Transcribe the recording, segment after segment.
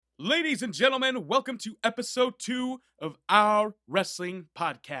Ladies and gentlemen, welcome to episode 2 of our wrestling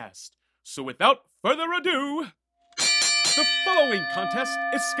podcast. So without further ado, the following contest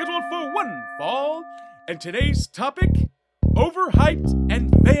is scheduled for one fall, and today's topic, overhyped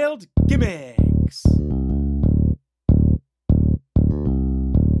and failed gimmicks.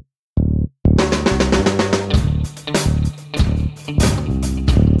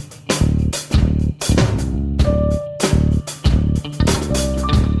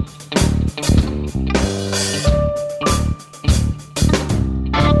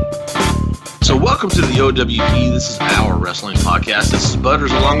 Welcome to the OWP. This is our wrestling podcast. This is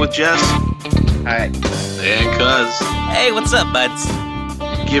Butters along with Jess. Hi. And Cuz. Hey, what's up, buds?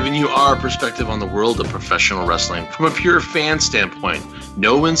 Giving you our perspective on the world of professional wrestling from a pure fan standpoint.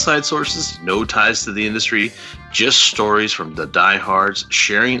 No inside sources, no ties to the industry, just stories from the diehards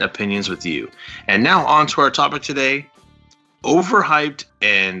sharing opinions with you. And now on to our topic today, overhyped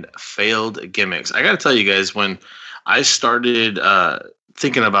and failed gimmicks. I got to tell you guys, when I started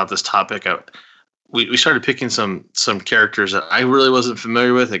thinking about this topic, we started picking some characters that I really wasn't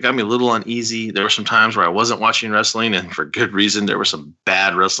familiar with. It got me a little uneasy. There were some times where I wasn't watching wrestling, and for good reason. There was some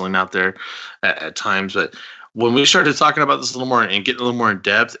bad wrestling out there at times. But when we started talking about this a little more and getting a little more in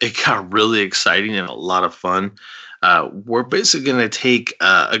depth, it got really exciting and a lot of fun. We're basically going to take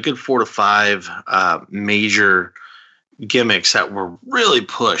a good 4 to 5 major gimmicks that were really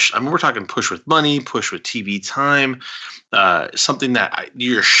pushed. I mean, we're talking push with money, push with TV time, something that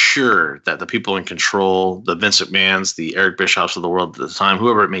you're sure that the people in control, the Vince McMahons, the Eric Bischoffs of the world at the time,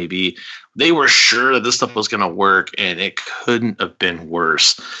 whoever it may be, they were sure that this stuff was going to work, and it couldn't have been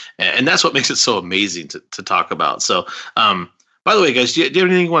worse. And that's what makes it so amazing to talk about. So, by the way, guys, do you have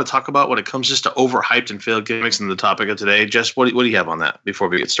anything you want to talk about when it comes just to overhyped and failed gimmicks in the topic of today? Jess, what do you have on that before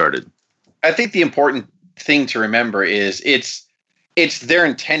we get started? I think the important thing to remember is it's their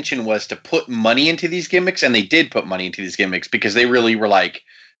intention was to put money into these gimmicks, and they did put money into these gimmicks because they really were like,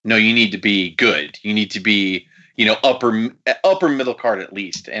 no, you need to be good. You need to be, upper middle card at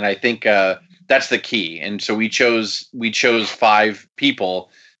least. And I think that's the key. And so we chose 5 people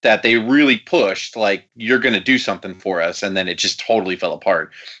that they really pushed, like, you're going to do something for us. And then it just totally fell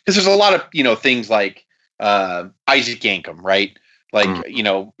apart. Because there's a lot of, things like Isaac Yankem, right? Like,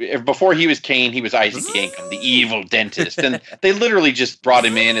 before he was Kane, he was Isaac Yankem, the evil dentist. And they literally just brought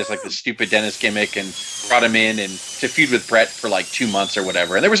him in as like the stupid dentist gimmick and brought him in and to feud with Brett for like 2 months or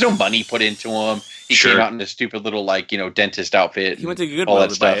whatever. And there was no money put into him. He came out in a stupid little dentist outfit. He went to good all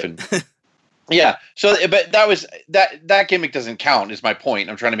that stuff. And yeah. So, but that gimmick doesn't count is my point.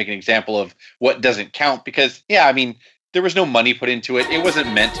 I'm trying to make an example of what doesn't count because, yeah, I mean, there was no money put into it. It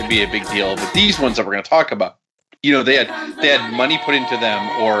wasn't meant to be a big deal. But these ones that we're going to talk about, they had money put into them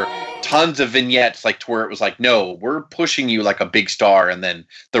or tons of vignettes, like to where it was like, no, we're pushing you like a big star, and then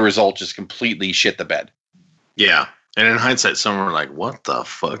the result just completely shit the bed. Yeah, and in hindsight, some were like, "What the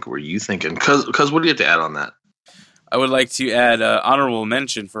fuck were you thinking?" Because what do you have to add on that? I would like to add honorable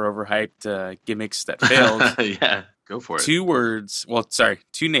mention for overhyped gimmicks that failed. Yeah, go for it.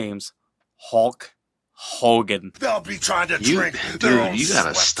 2 names: Hulk Hogan. They'll be trying to drink. Dude, you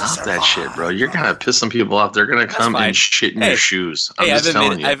gotta stop that shit, bro. You're gonna piss some people off. They're gonna come and shit in your shoes. I'm just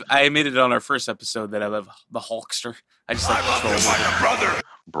telling you. I admitted on our first episode that I love the Hulkster. I just like the troll.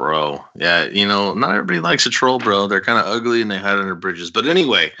 Bro, yeah, not everybody likes a troll, bro. They're kind of ugly and they hide under bridges. But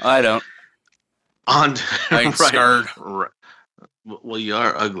anyway, I don't. I'm scared. Right. Well, you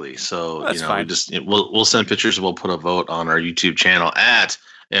are ugly, so that's fine. We'll send pictures. And we'll put a vote on our YouTube channel at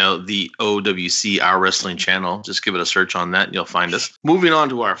the OWC, our wrestling channel. Just give it a search on that and you'll find us. Moving on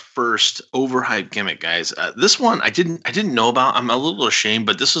to our first overhyped gimmick, guys. This one I didn't know about. I'm a little ashamed,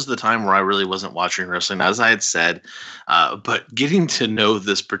 but this was the time where I really wasn't watching wrestling, as I had said. But getting to know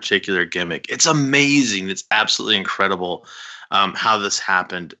this particular gimmick, it's amazing. It's absolutely incredible how this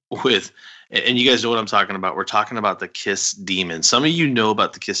happened with. And you guys know what I'm talking about. We're talking about the Kiss Demon. Some of you know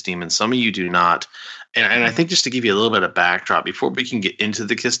about the Kiss Demon. Some of you do not. And I think just to give you a little bit of backdrop before we can get into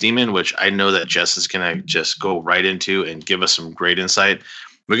the Kiss Demon, which I know that Jess is going to just go right into and give us some great insight,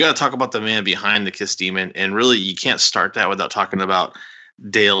 we got to talk about the man behind the Kiss Demon. And really, you can't start that without talking about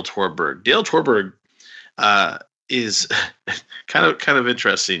Dale Torberg. Dale Torberg is kind of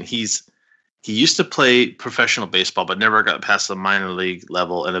interesting. He used to play professional baseball, but never got past the minor league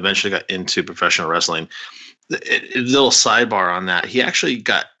level and eventually got into professional wrestling. A little sidebar on that. He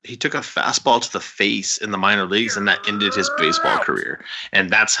took a fastball to the face in the minor leagues, and that ended his baseball career. And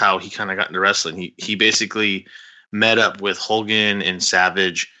that's how he kind of got into wrestling. He basically met up with Hogan and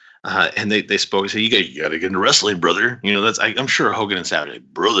Savage, and they spoke and said, you got to get into wrestling, brother. I'm sure Hogan and Savage,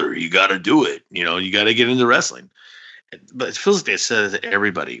 like, brother, you got to do it. You got to get into wrestling. but it feels like they said it to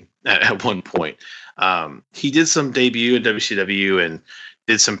everybody at one point. He did some debut in WCW and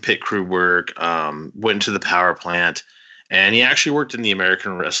did some pit crew work, went to the power plant, and he actually worked in the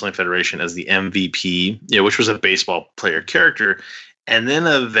American Wrestling Federation as the MVP, which was a baseball player character. And then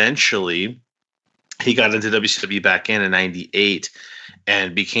eventually he got into WCW back in '98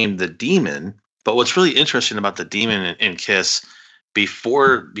 and became the Demon. But what's really interesting about the Demon in Kiss,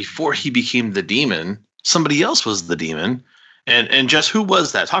 before he became the Demon, somebody else was the Demon. And Jess, who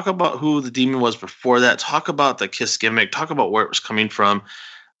was that? Talk about who the Demon was before that. Talk about the Kiss gimmick. Talk about where it was coming from.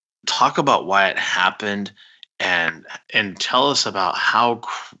 Talk about why it happened, and tell us about how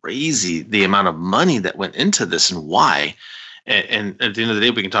crazy the amount of money that went into this and why. And at the end of the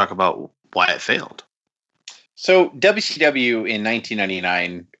day, we can talk about why it failed. So WCW in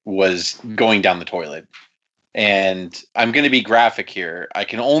 1999 was going down the toilet. And I'm going to be graphic here. I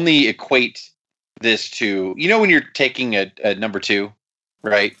can only equate this to, when you're taking a number 2,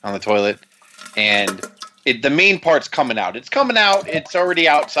 right, on the toilet, and the main part's coming out. It's coming out. It's already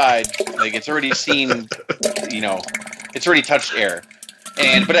outside. Like, it's already seen, it's already touched air.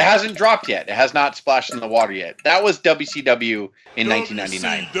 But it hasn't dropped yet. It has not splashed in the water yet. That was WCW in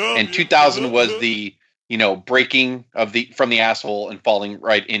 1999. And 2000 was the, breaking of from the asshole and falling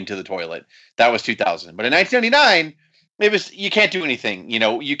right into the toilet. That was 2000. But in 1999, you can't do anything.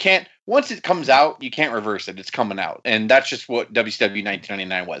 You can't, once it comes out, you can't reverse it. It's coming out. And that's just what WCW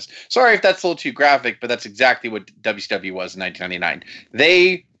 1999 was. Sorry if that's a little too graphic, but that's exactly what WCW was in 1999.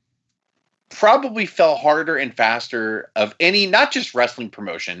 They probably fell harder and faster of any, not just wrestling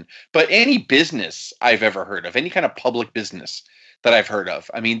promotion, but any business I've ever heard of, any kind of public business that I've heard of.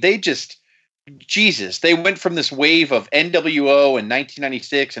 I mean, they went from this wave of NWO in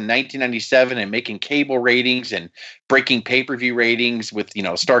 1996 and 1997 and making cable ratings and breaking pay-per-view ratings with,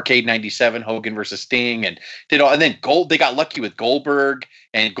 Starrcade 97, Hogan versus Sting, and did all, and then they got lucky with Goldberg,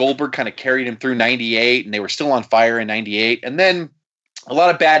 and Goldberg kind of carried him through 98, and they were still on fire in 98. And then a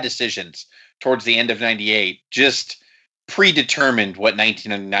lot of bad decisions towards the end of 98 just predetermined what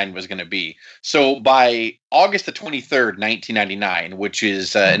 1999 was going to be. So by August the 23rd, 1999, which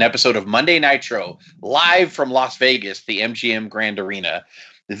is an episode of Monday Nitro live from Las Vegas, the MGM Grand Arena,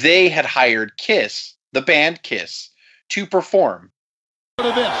 they had hired Kiss, the band Kiss, to perform.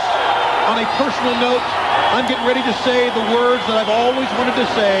 This. On a personal note, I'm getting ready to say the words that I've always wanted to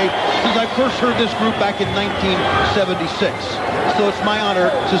say since I first heard this group back in 1976. So it's my honor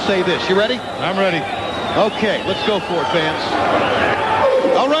to say this. You ready? I'm ready. Okay, let's go for it,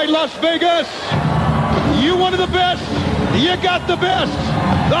 fans. All right, Las Vegas, you one of the best. You got the best.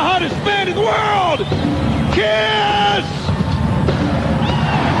 The hottest band in the world, Kiss!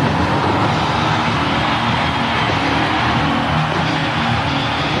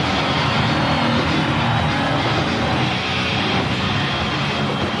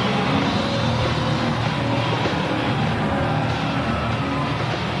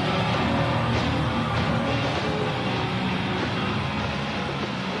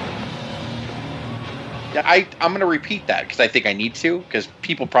 I'm going to repeat that because I think I need to, because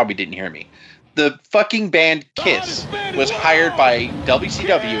people probably didn't hear me. The fucking band Kiss was hired by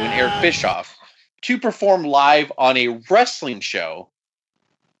WCW and Eric Bischoff to perform live on a wrestling show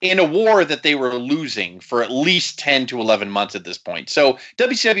in a war that they were losing for at least 10 to 11 months at this point. So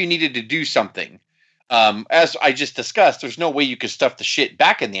WCW needed to do something. As I just discussed, there's no way you could stuff the shit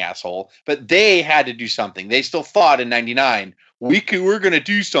back in the asshole, but they had to do something. They still thought in 99, we're going to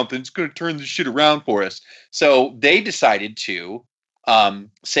do something. It's going to turn this shit around for us. So they decided to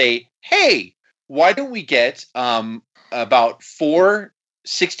say, hey, why don't we get about 4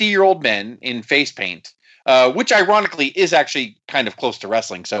 60-year-old men in face paint, which ironically is actually kind of close to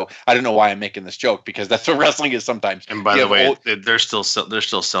wrestling. So I don't know why I'm making this joke, because that's what wrestling is sometimes. And by the way, they're still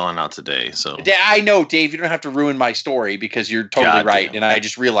selling out today. So I know, Dave, you don't have to ruin my story because you're totally right. Damn. And I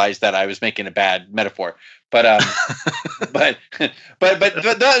just realized that I was making a bad metaphor. But but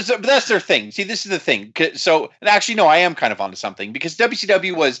that's their thing. See, this is the thing. So actually, no, I am kind of onto something, because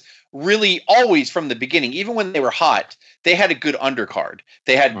WCW was really always from the beginning, even when they were hot, they had a good undercard.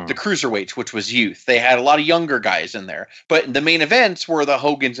 They had the cruiserweights, which was youth. They had a lot of younger guys in there. But the main events were the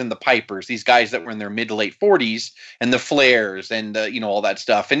Hogans and the Pipers, these guys that were in their mid to late 40s, and the Flairs and all that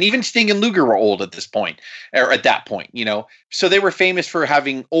stuff. And even Sting and Luger were old at this point, or at that point, So they were famous for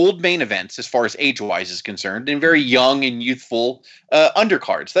having old main events as far as age-wise is concerned. concerned, and very young and youthful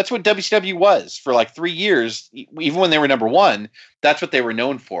undercards. That's what WCW was for like 3 years. Even when they were number one, that's what they were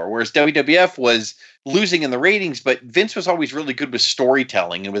known for. Whereas WWF was losing in the ratings, but Vince was always really good with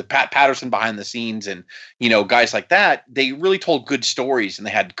storytelling, and with Pat Patterson behind the scenes and, you know, guys like that, they really told good stories, and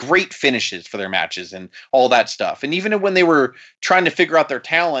they had great finishes for their matches and all that stuff. And even when they were trying to figure out their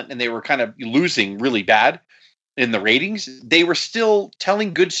talent and they were kind of losing really bad in the ratings, they were still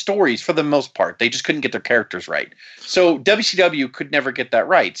telling good stories for the most part. They just couldn't get their characters right. So WCW could never get that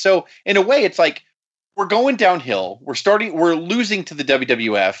right. So in a way, it's like, we're going downhill. We're losing to the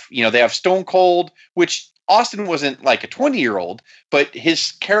WWF. You know, they have Stone Cold, which Austin wasn't like a 20-year-old, but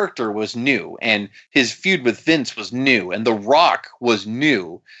his character was new, and his feud with Vince was new, and The Rock was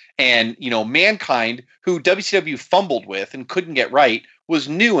new. And, you know, Mankind, who WCW fumbled with and couldn't get right, was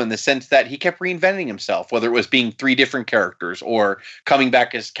new in the sense that he kept reinventing himself, whether it was being 3 different characters or coming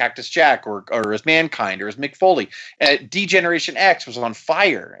back as Cactus Jack or as Mankind or as Mick Foley. D-Generation X was on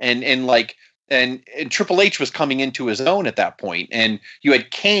fire, and Triple H was coming into his own at that point, and you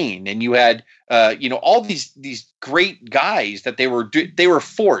had Kane, and you had all these great guys that they were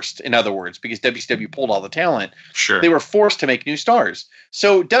forced, in other words, because WCW pulled all the talent. Sure, they were forced to make new stars.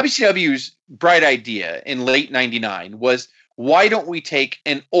 So WCW's bright idea in late '99 was, why don't we take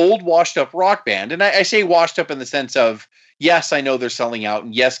an old washed up rock band? And I say washed up in the sense of, yes, I know they're selling out,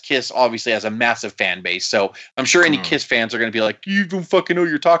 and yes, Kiss obviously has a massive fan base. So I'm sure any Kiss fans are going to be like, you don't fucking know what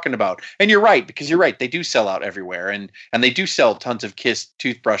you're talking about. And you're right, because you're right. They do sell out everywhere, and they do sell tons of Kiss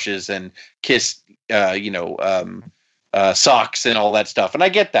toothbrushes and Kiss, socks and all that stuff. And I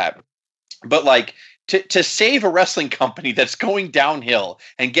get that. But like, to save a wrestling company that's going downhill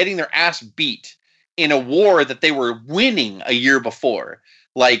and getting their ass beat in a war that they were winning a year before,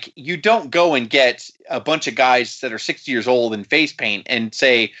 like, you don't go and get a bunch of guys that are 60 years old in face paint and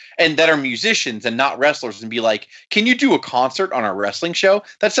say, and that are musicians and not wrestlers, and be like, can you do a concert on our wrestling show?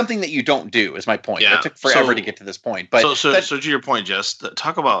 That's something that you don't do, is my point. Yeah. It took forever to get to this point. But so to your point, Jess,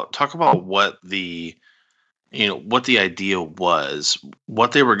 talk about what the idea was,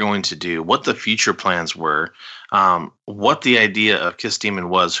 what they were going to do, what the future plans were, what the idea of Kiss Demon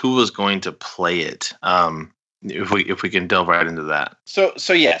was, who was going to play it. If we can delve right into that. So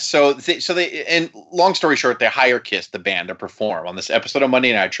they and long story short, they hire Kiss, the band, to perform on this episode of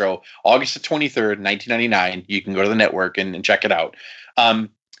Monday Nitro, August the 23rd, 1999. You can go to the network and check it out.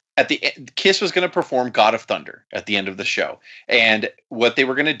 Kiss was going to perform God of Thunder at the end of the show, and what they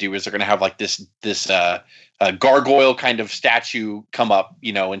were going to do is they're going to have like this gargoyle kind of statue come up,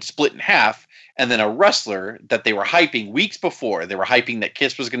 and split in half. And then a wrestler that they were hyping weeks before, they were hyping that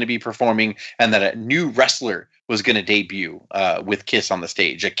Kiss was going to be performing, and that a new wrestler was going to debut with Kiss on the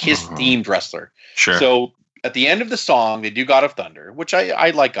stage, a Kiss-themed wrestler. Sure. So at the end of the song, they do God of Thunder, which I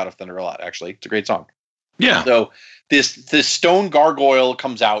like God of Thunder a lot, actually. It's a great song. Yeah. So this stone gargoyle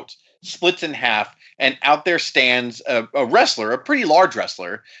comes out, splits in half, and out there stands a wrestler, a pretty large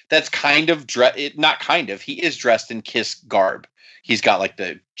wrestler, that's he is dressed in Kiss garb. He's got like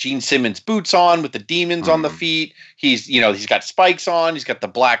the Gene Simmons boots on with the demons on the feet. He's got spikes on. He's got the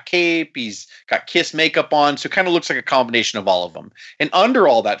black cape. He's got Kiss makeup on. So it kind of looks like a combination of all of them. And under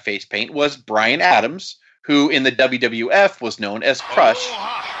all that face paint was Bryan Adams, who in the WWF was known as Crush.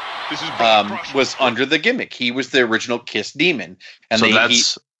 Was under the gimmick. He was the original Kiss Demon. And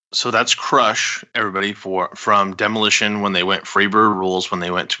so that's Crush, everybody, from Demolition when they went Freebird Rules, when they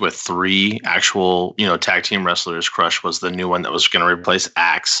went to 3 actual, tag team wrestlers. Crush was the new one that was going to replace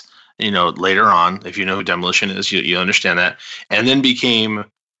Axe, later on. If you know who Demolition is, you understand that. And then became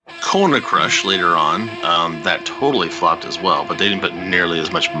Kona Crush later on. That totally flopped as well, but they didn't put nearly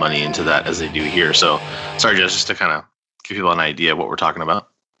as much money into that as they do here. So sorry, just to kind of give people an idea of what we're talking about.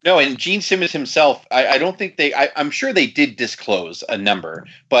 No, and Gene Simmons himself, I don't think I'm sure they did disclose a number,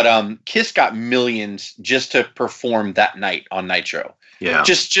 but Kiss got millions just to perform that night on Nitro. Yeah.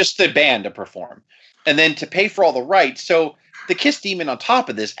 Just the band to perform. And then to pay for all the rights. So the Kiss Demon, on top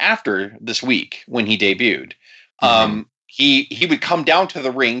of this, after this week when he debuted, he would come down to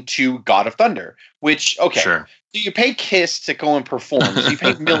the ring to God of Thunder, which, okay. Sure. So you pay Kiss to go and perform. So you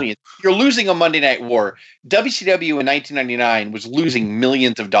pay millions. You're losing a Monday Night War. WCW in 1999 was losing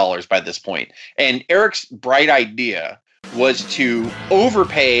millions of dollars by this point. And Eric's bright idea was to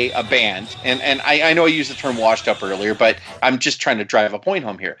overpay a band. And I know I used the term washed up earlier, but I'm just trying to drive a point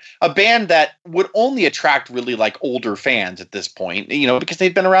home here. A band that would only attract really like older fans at this point, because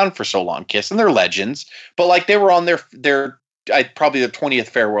they'd been around for so long, Kiss, and they're legends. But like they were on their probably their 20th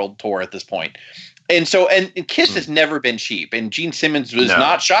farewell tour at this point. And so, and Kiss has never been cheap, and Gene Simmons was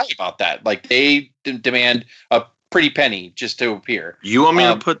not shy about that. Like, they demand a pretty penny just to appear. You want me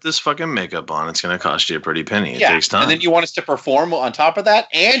to put this fucking makeup on? It's going to cost you a pretty penny. It takes time. And then you want us to perform on top of that,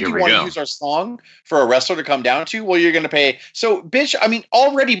 and you want to use our song for a wrestler to come down to? Well, you're going to pay. So, bitch, I mean,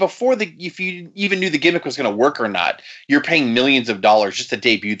 already before if you even knew the gimmick was going to work or not, you're paying millions of dollars just to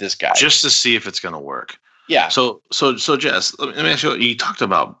debut this guy. Just to see if it's going to work. Yeah. So Jess, let me ask you. You talked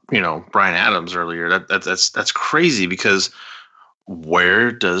about Bryan Adams earlier. That's crazy because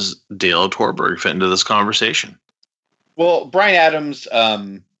where does Dale Torberg fit into this conversation? Well, Bryan Adams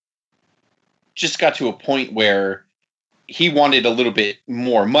just got to a point where he wanted a little bit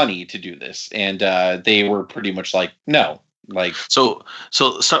more money to do this, and they were pretty much like, no. Like, so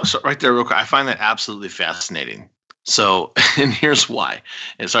right there, real quick, I find that absolutely fascinating. So, and here's why.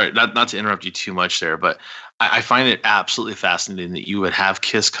 And sorry, not to interrupt you too much there, but I find it absolutely fascinating that you would have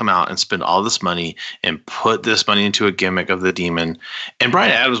Kiss come out and spend all this money and put this money into a gimmick of the Demon. And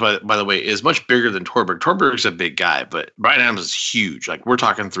Bryan Adams, by the way, is much bigger than Torberg. Torberg's a big guy, but Bryan Adams is huge. Like, we're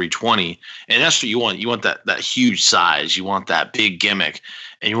talking 320, and that's what you want. You want that huge size. You want that big gimmick,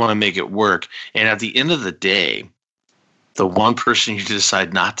 and you want to make it work. And at the end of the day, the one person you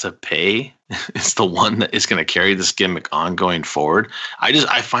decide not to pay is the one that is going to carry this gimmick on going forward.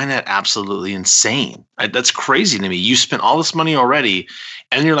 I find that absolutely insane. That's crazy to me. You spent all this money already,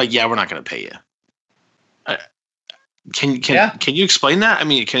 and you're like, yeah, we're not going to pay you. Can you explain that? I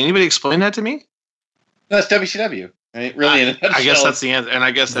mean, can anybody explain that to me? No, it's WCW. I mean, really, I guess that's the answer. And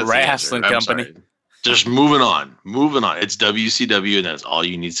I guess that's the wrestling company. Sorry. Just moving on. It's WCW, and that's all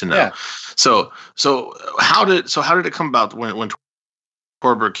you need to know. Yeah. So how did it come about when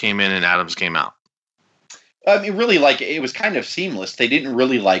Torberg came in and Adams came out? I mean, really, like, it was kind of seamless. They didn't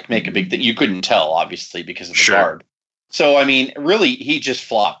really make a big thing. You couldn't tell, obviously, because of the guard. So, I mean, really, he just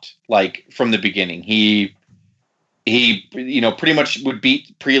flopped from the beginning. He pretty much would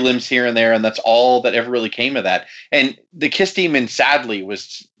beat prelims here and there, and that's all that ever really came of that. And the Kiss Demon, sadly,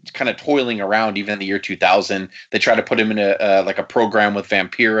 was kind of toiling around even in the year 2000. They tried to put him in a program with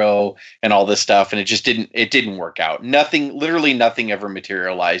Vampiro and all this stuff, and it just didn't work out. Literally nothing ever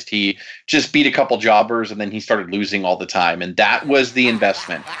materialized. He just beat a couple jobbers, and then he started losing all the time, and that was the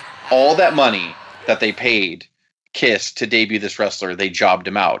investment. All that money that they paid Kiss to debut this wrestler, they jobbed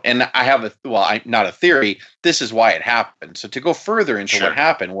him out. And I have not a theory. This is why it happened. So to go further into what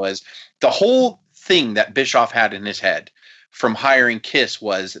happened was the whole thing that Bischoff had in his head from hiring Kiss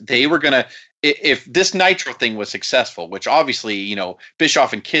was they were going to, if this Nitro thing was successful, which obviously,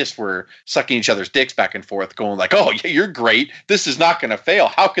 Bischoff and Kiss were sucking each other's dicks back and forth, going like, oh, yeah, you're great. This is not going to fail.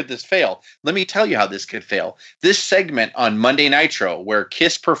 How could this fail? Let me tell you how this could fail. This segment on Monday Nitro where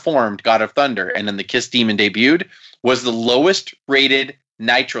Kiss performed God of Thunder and then the Kiss Demon debuted was the lowest rated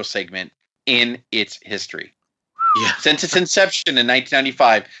Nitro segment in its history. Yeah. Since its inception in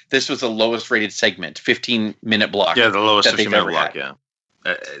 1995, this was the lowest rated segment, 15-minute block. Yeah, the lowest 15-minute block, yeah.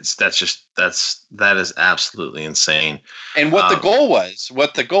 That is absolutely insane. And what the goal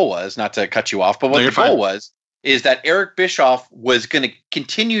was, not to cut you off, but what the goal was is that Eric Bischoff was going to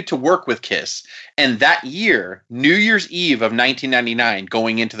continue to work with Kiss. And that year, New Year's Eve of 1999,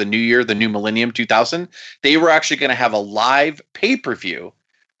 going into the new year, the new millennium 2000, they were actually going to have a live pay-per-view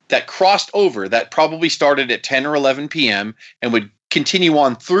that crossed over, that probably started at 10 or 11 p.m. and would continue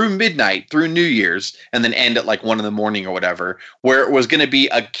on through midnight, through New Year's, and then end at like 1 a.m. or whatever, where it was going to be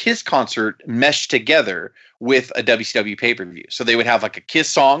a Kiss concert meshed together with a WCW pay-per-view. So they would have like a Kiss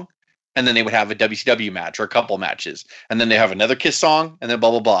song, and then they would have a WCW match or a couple matches, and then they have another Kiss song, and then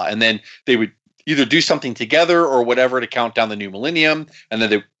blah, blah, blah. And then they would either do something together or whatever to count down the new millennium, and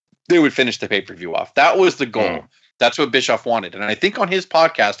then they would finish the pay-per-view off. That was the goal. That's what Bischoff wanted. And I think on his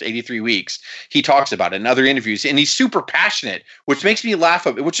podcast, 83 Weeks, he talks about it in other interviews. And he's super passionate, which makes me laugh,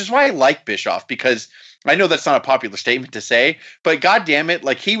 which is why I like Bischoff, because I know that's not a popular statement to say, but God damn it,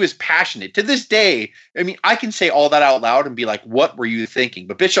 like, he was passionate. To this day, I mean, I can say all that out loud and be like, what were you thinking?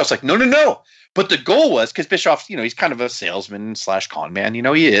 But Bischoff's like, no. But the goal was, because Bischoff, he's kind of a salesman / con man. He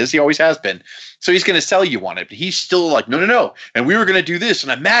always has been. So he's going to sell you on it. But he's still like, no. And we were going to do this.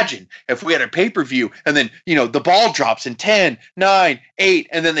 And imagine if we had a pay-per-view and then, the ball drops in 10, 9, 8,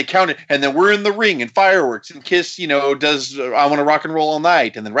 and then they count it. And then we're in the ring and fireworks and Kiss, does I Want to Rock and Roll All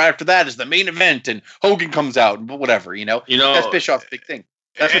Night. And then right after that is the main event and Hogan comes out and whatever, That's Bischoff's big thing.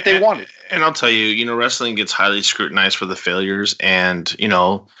 That's what they wanted. And I'll tell you, wrestling gets highly scrutinized for the failures. And, and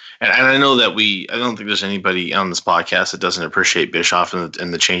I know that I don't think there's anybody on this podcast that doesn't appreciate Bischoff and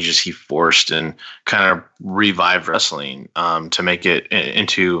the changes he forced and kind of revived wrestling to make it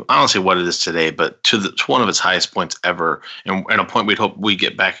into, I don't say what it is today, but to one of its highest points ever, and a point we'd hope we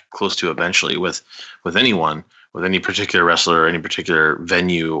get back close to eventually with anyone, with any particular wrestler or any particular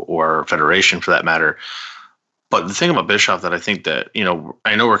venue or federation for that matter. But the thing about Bischoff that I think that,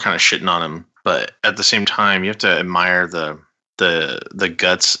 I know we're kind of shitting on him, but at the same time, you have to admire the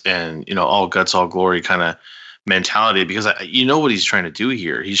guts and, all guts, all glory kind of mentality, because what he's trying to do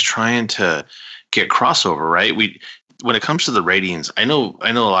here. He's trying to get crossover, right? When it comes to the ratings, I know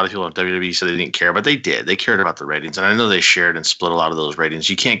a lot of people at WWE said they didn't care, but they did. They cared about the ratings, and I know they shared and split a lot of those ratings.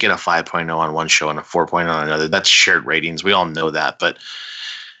 You can't get a 5.0 on one show and a 4.0 on another. That's shared ratings. We all know that, but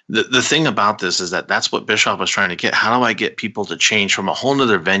the thing about this is that's what Bischoff was trying to get. How do I get people to change from a whole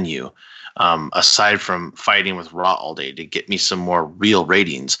nother venue, aside from fighting with Raw all day, to get me some more real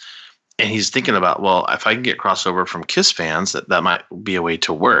ratings? And he's thinking about, well, if I can get crossover from KISS fans, that might be a way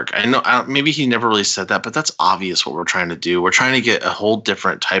to work. I know maybe he never really said that, but that's obvious what we're trying to do. We're trying to get a whole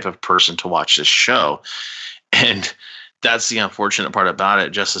different type of person to watch this show. And that's the unfortunate part about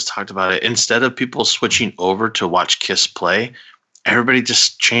it. Justice talked about it. Instead of people switching over to watch KISS play, everybody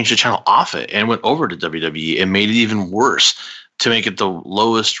just changed the channel off it and went over to WWE and made it even worse to make it the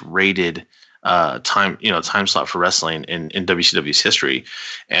lowest rated time slot for wrestling in WCW's history.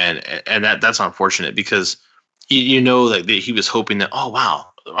 And that's unfortunate, because that he was hoping that, oh wow,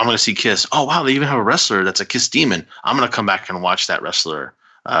 I'm going to see KISS. Oh wow, they even have a wrestler that's a KISS demon. I'm going to come back and watch that wrestler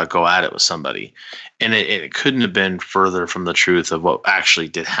go at it with somebody. And it couldn't have been further from the truth of what actually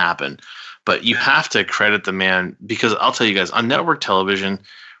did happen. But you have to credit the man, because I'll tell you guys, on network television,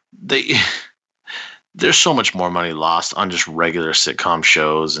 there's so much more money lost on just regular sitcom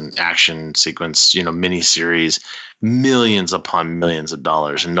shows and action sequence, miniseries, millions upon millions of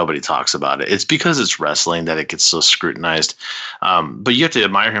dollars, and nobody talks about it. It's because it's wrestling that it gets so scrutinized. But you have to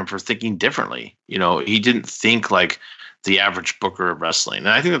admire him for thinking differently. He didn't think like the average booker of wrestling. And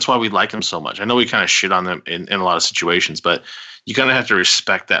I think that's why we like him so much. I know we kind of shit on them in a lot of situations, but you kind of have to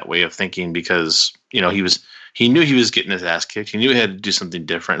respect that way of thinking, because, he knew he was getting his ass kicked. He knew he had to do something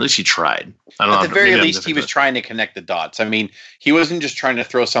different. At least he tried. At the very least, he was trying to connect the dots. I mean, he wasn't just trying to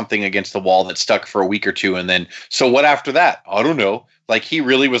throw something against the wall that stuck for a week or two, and then, so what after that? I don't know. Like, he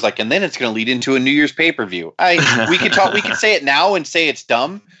really was like, and then it's going to lead into a New Year's pay-per-view. We could say it now and say it's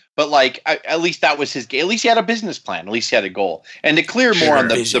dumb, but like, at least that was his. At least he had a business plan. At least he had a goal. And to clear more on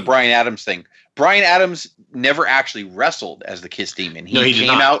the Bryan Adams thing, Bryan Adams never actually wrestled as the KISS Demon. He came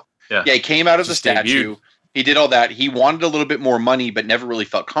out. Yeah, he came out of the statue. He did all that. He wanted a little bit more money, but never really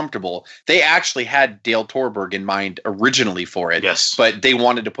felt comfortable. They actually had Dale Torberg in mind originally for it. Yes. But they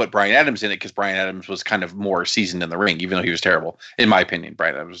wanted to put Bryan Adams in it because Bryan Adams was kind of more seasoned in the ring, even though he was terrible. In my opinion,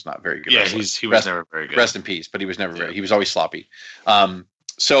 Bryan Adams was not very good. Yeah, he was never very good. Rest in peace, but he was never very. He was always sloppy.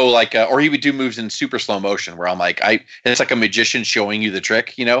 So like, or he would do moves in super slow motion where I'm like, it's like a magician showing you the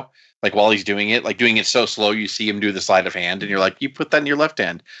trick, like while he's doing it, like doing it so slow, you see him do the sleight of hand and you're like, you put that in your left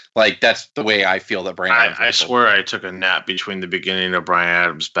hand. Like, that's the way I feel that Bryan Adams. I swear I took a nap between the beginning of Bryan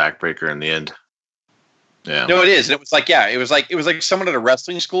Adams' backbreaker and the end. Yeah. No, it is. And it was like someone at a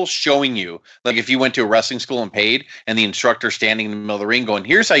wrestling school showing you, like if you went to a wrestling school and paid, and the instructor standing in the middle of the ring going,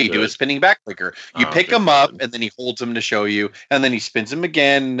 here's how you do a spinning backbreaker. You pick him up and then he holds him to show you, and then he spins him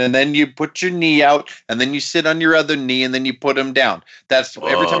again, and then you put your knee out, and then you sit on your other knee, and then you put him down. That's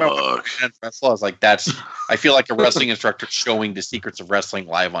every time I watch wrestle, I was like, I feel like a wrestling instructor showing the secrets of wrestling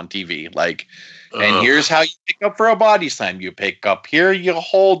live on TV. Like, and here's how you pick up for a body slam. You pick up here, you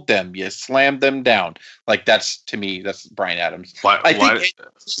hold them, you slam them down. Like, that's, to me, that's Bryan Adams. Why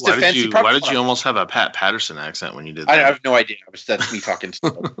did you almost have a Pat Patterson accent when you did that? I have no idea. That's me talking.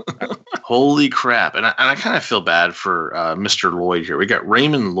 Holy crap. And I kind of feel bad for Mr. Lloyd here. We got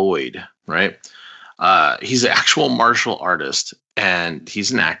Raymond Lloyd, right? He's an actual martial artist, and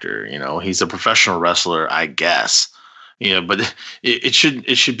he's an actor. He's a professional wrestler, I guess. But it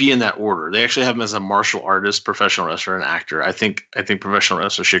should be in that order. They actually have him as a martial artist, professional wrestler, and actor. I think professional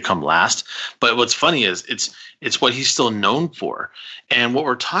wrestler should come last. But what's funny is it's what he's still known for. And what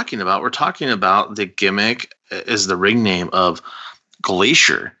we're talking about the gimmick is the ring name of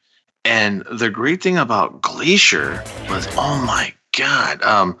Glacier. And the great thing about Glacier was, oh my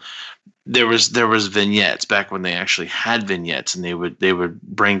God, there was vignettes back when they actually had vignettes, and they would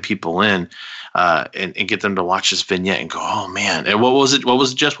bring people in and get them to watch this vignette and go, oh man. And what was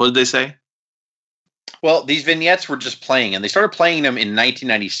it just? What did they say? Well, these vignettes were just playing, and they started playing them in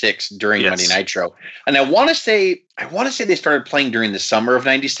 1996 during Monday Nitro. And I want to say they started playing during the summer of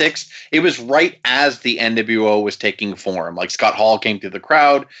 96. It was right as the NWO was taking form. Like, Scott Hall came through the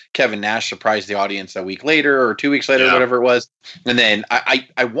crowd. Kevin Nash surprised the audience a week later or 2 weeks later, whatever it was. And then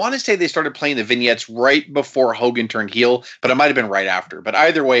I want to say they started playing the vignettes right before Hogan turned heel, but it might have been right after. But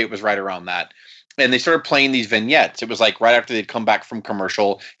either way, it was right around that. and they started playing these vignettes. It was like right after they'd come back from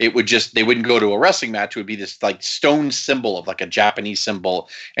commercial, they wouldn't go to a wrestling match. It would be this like stone symbol of like a Japanese symbol,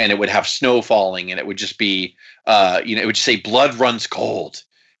 and it would have snow falling, and it would just be, it would just say "Blood runs cold,"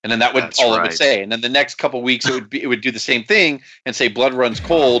 and then that would it would say. And then the next couple weeks, it would do the same thing and say "Blood runs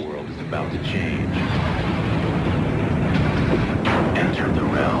cold." The world is about to change. Enter the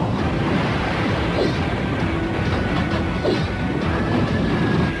realm.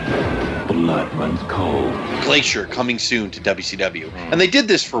 Blood runs cold. Glacier coming soon to WCW. And they did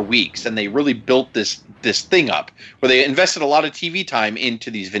this for weeks, and they really built this thing up where they invested a lot of TV time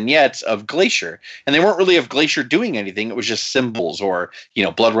into these vignettes of Glacier. And they weren't really of Glacier doing anything. It was just symbols or,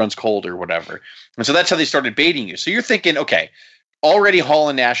 Blood runs cold or whatever. And so that's how they started baiting you. So you're thinking, okay, already Hall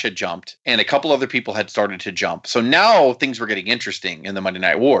and Nash had jumped, and a couple other people had started to jump. So now things were getting interesting in the Monday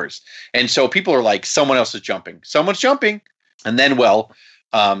Night Wars. And so people are like, someone else is jumping. Someone's jumping. And then,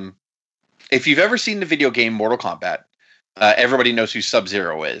 if you've ever seen the video game Mortal Kombat, everybody knows who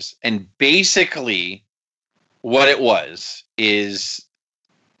Sub-Zero is. And basically what it was is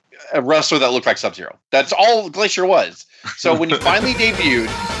a wrestler that looked like Sub-Zero. That's all Glacier was. So when he finally debuted,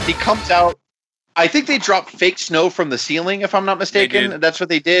 he comes out. I think they dropped fake snow from the ceiling, if I'm not mistaken. That's what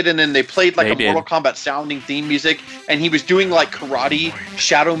they did. And then they played like Mortal Kombat sounding theme music. And he was doing like karate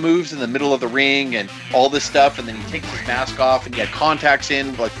shadow moves in the middle of the ring and all this stuff. And then he takes his mask off and he had contacts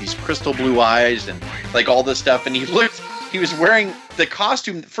in, like these crystal blue eyes and like all this stuff. And he was wearing the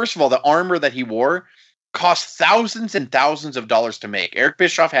costume. First of all, the armor that he wore cost thousands and thousands of dollars to make. Eric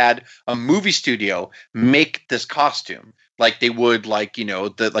Bischoff had a movie studio make this costume. Like they would,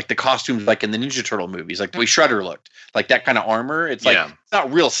 the costumes like in the Ninja Turtle movies, like the way Shredder looked, like that kind of armor. It's like it's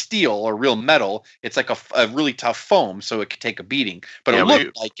not real steel or real metal. It's like a really tough foam, so it could take a beating. But it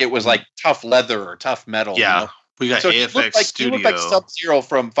looked like it was like tough leather or tough metal. Yeah, we got AFX Studio. He looked like Sub-Zero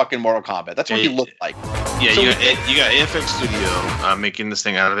from fucking Mortal Kombat. That's what he looked like. Yeah, so you got AFX Studio making this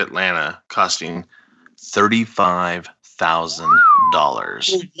thing out of Atlanta, costing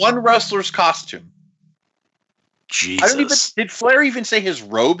 $35,000. One wrestler's costume. Jesus. Did Flair even say his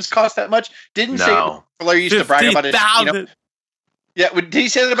robes cost that much? Didn't say Flair used to brag about his. Yeah, did he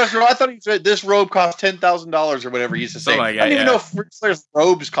say that about his robe? I thought he said this robe cost $10,000 or whatever he used to say. I don't even know if Ric Flair's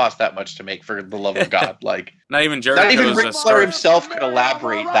robes cost that much to make, for the love of God. Like not even Ric Flair himself could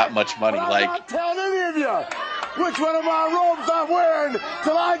elaborate that much money. Like I'm not telling any of you which one of my robes I'm wearing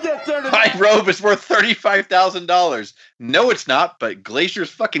till I get there. My robe is worth $35,000. No, it's not, but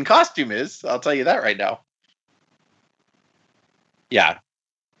Glacier's fucking costume is. I'll tell you that right now. Yeah.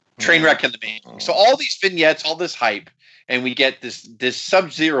 Train wreck in the making. So all these vignettes, all this hype, and we get this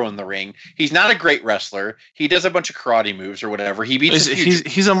Sub-Zero in the ring. He's not a great wrestler. He does a bunch of karate moves or whatever. He beats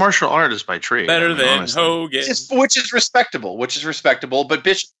he's a martial artist by trade. Better than Hogan. Which is respectable. But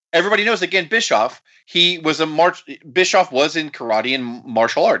everybody knows, again, Bischoff, Bischoff was in karate and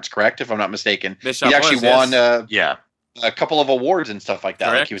martial arts, correct? If I'm not mistaken. Bischoff he actually won a couple of awards and stuff like that.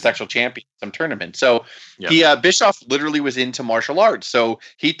 Correct. Like he was actual champion in some tournament. So Bischoff literally was into martial arts. So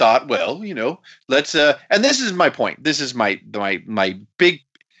he thought, well, let's and this is my point. This is my big,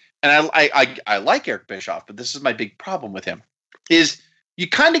 and I like Eric Bischoff, but this is my big problem with him is you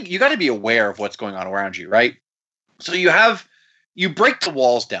got to be aware of what's going on around you, right? So you break the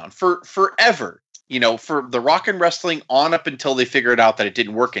walls down for forever. For the rock and wrestling on up until they figured out that it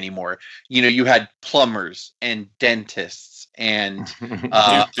didn't work anymore. You had plumbers and dentists and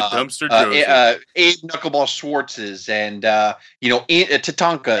dumpster Abe Knuckleball Schwartzes and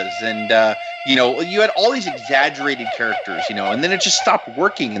Tatankas and you had all these exaggerated characters, and then it just stopped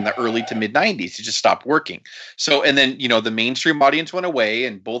working in the early to mid 90s. It just stopped working. So and then the mainstream audience went away,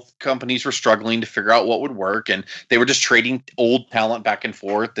 and both companies were struggling to figure out what would work, and they were just trading old talent back and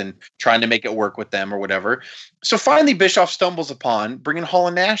forth and trying to make it work with them or whatever. So finally, Bischoff stumbles upon bringing Hall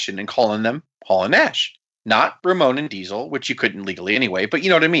and Nash in and calling them Hall and Nash. Not Ramon and Diesel, which you couldn't legally anyway, but you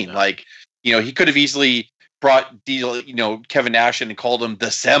know what I mean? Yeah. Like, he could have easily brought Diesel, Kevin Nash in and called him the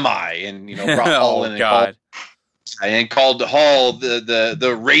Semi, and brought Hall in and called Hall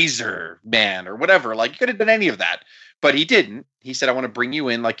the Razor Man or whatever. Like, you could have done any of that, but he didn't. He said, I want to bring you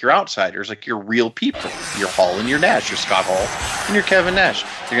in like you're outsiders, like you're real people. You're Hall and you're Nash. You're Scott Hall and you're Kevin Nash.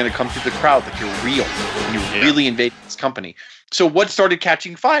 You're going to come through the crowd like you're real. And you really invaded this company. So what started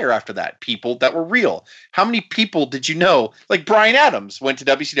catching fire after that? People that were real. How many people did you know? Like Bryan Adams went to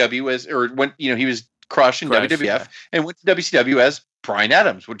WCW he was Crush in WWF and went to WCW as Bryan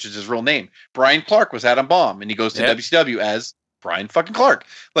Adams, which is his real name. Brian Clark was Adam Bomb, and he goes to WCW as Brian fucking Clark.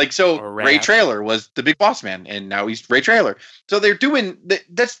 Like, so Ray Traylor was the big boss man, and now he's Ray Traylor. So they're doing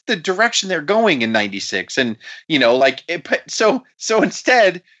that's the direction they're going in '96, and so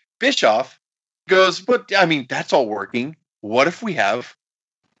instead Bischoff goes, but I mean, that's all working. What if we have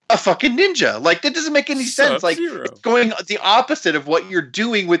a fucking ninja? Like, that doesn't make any sense. Like, it's going the opposite of what you're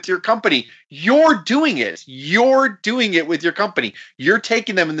doing with your company. You're doing it. You're doing it with your company. You're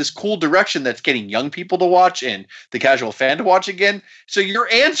taking them in this cool direction that's getting young people to watch and the casual fan to watch again. So your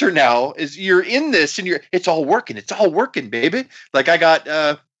answer now is you're in this and it's all working. It's all working, baby. Like, I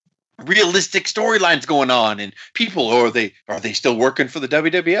got realistic storylines going on, and people, are they still working for the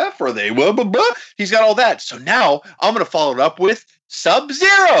WWF? Are they blah, blah, blah? He's got all that. So now I'm going to follow it up with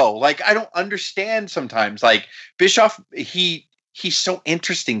Sub-Zero. Like, I don't understand sometimes. Like, Bischoff, he's so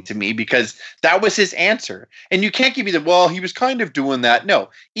interesting to me because that was his answer. And you can't give me he was kind of doing that. No,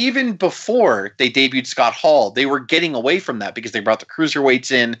 even before they debuted Scott Hall, they were getting away from that because they brought the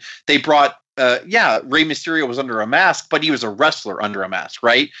cruiserweights in. They brought Rey Mysterio was under a mask, but he was a wrestler under a mask,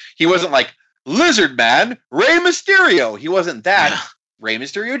 right? He wasn't like Lizard Man, Rey Mysterio. He wasn't that. Yeah. Rey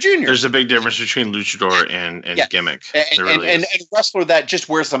Mysterio Jr. There's a big difference between luchador and gimmick. And a wrestler that just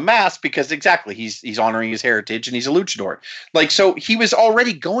wears a mask because exactly he's honoring his heritage and he's a luchador. Like, so he was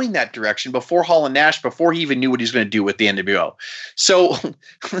already going that direction before Hall and Nash, before he even knew what he was going to do with the NWO. So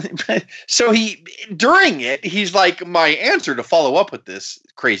he during it, he's like, my answer to follow up with this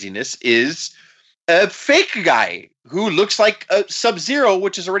craziness is a fake guy who looks like a Sub-Zero,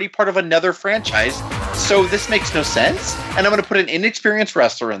 which is already part of another franchise. So this makes no sense. And I'm going to put an inexperienced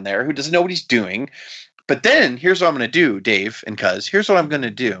wrestler in there who doesn't know what he's doing. But then here's what I'm going to do, Dave and Cuz. Here's what I'm going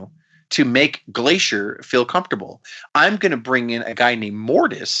to do to make Glacier feel comfortable. I'm going to bring in a guy named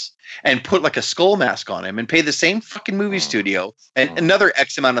Mortis and put like a skull mask on him and pay the same fucking movie studio and another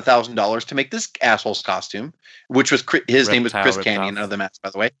X amount of $1,000 to make this asshole's costume, which was his name was Chris Canyon, another mask, by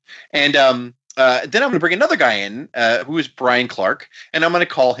the way. And then I'm going to bring another guy in who is Brian Clark, and I'm going to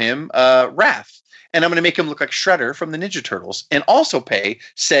call him Wrath. And I'm going to make him look like Shredder from the Ninja Turtles and also pay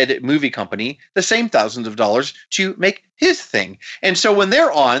said movie company the same thousands of dollars to make his thing. And so when they're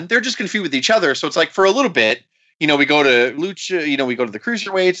on, they're just going to feud with each other. So it's like for a little bit, we go to Lucha, we go to the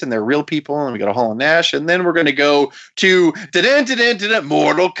Cruiserweights and they're real people, and we go to Hall and Nash, and then we're going to go to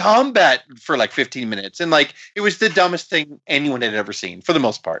Mortal Kombat for like 15 minutes. And like, it was the dumbest thing anyone had ever seen, for the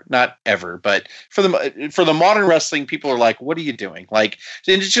most part. Not ever, but for the modern wrestling, people are like, what are you doing? Like,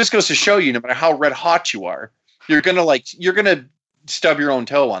 and it just goes to show you, no matter how red hot you are, you're going to stub your own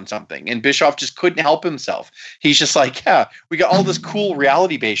toe on something. And Bischoff just couldn't help himself. He's just like, yeah, we got all this cool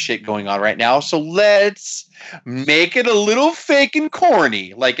reality-based shit going on right now, so let's make it a little fake and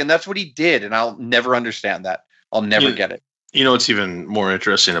corny. Like, and that's what he did, and I'll never understand that. I'll never get it. You know what's even more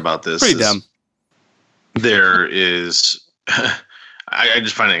interesting about this? Pretty dumb. There is... I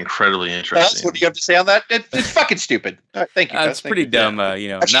just find it incredibly interesting. That's what you have to say on that? It's fucking stupid. Thank you. It's pretty dumb. Not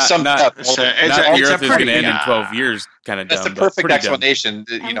the Earth is going to end in 12 years kind of dumb. That's the perfect explanation.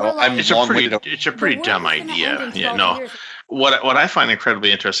 It's a pretty dumb idea. Yeah, no. What I find incredibly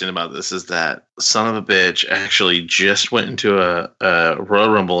interesting about this is that son of a bitch actually just went into a Royal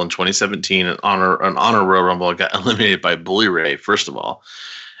Rumble in 2017, an honor Royal Rumble, and got eliminated by Bully Ray, first of all,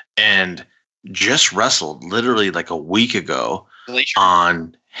 and just wrestled literally like a week ago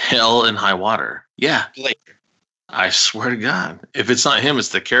on Hell and High Water. Yeah. I swear to God. If it's not him, it's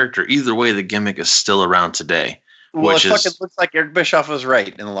the character. Either way, the gimmick is still around today. Well, it fucking looks like Eric Bischoff was right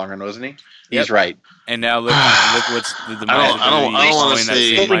in the long run, wasn't he? He's right. And now look what's the I don't want to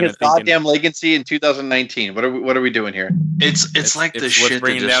say building his goddamn legacy in 2019. What are we doing here? It's like the shit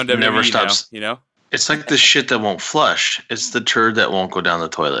that just never stops. Now, it's like the shit that won't flush. It's the turd that won't go down the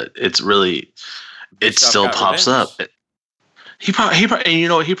toilet. It's really, it still pops up. He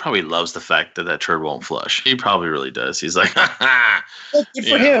probably loves the fact that turd won't flush. He probably really does. He's like, well, good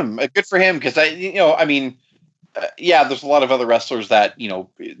for him. Good for him. Because there's a lot of other wrestlers that,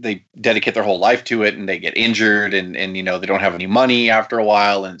 they dedicate their whole life to it and they get injured and they don't have any money after a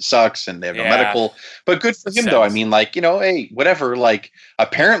while and it sucks and they have no medical. But good for him, though. I mean, like, hey, whatever. Like,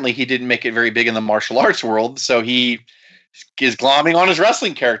 apparently he didn't make it very big in the martial arts world, so he is glomming on his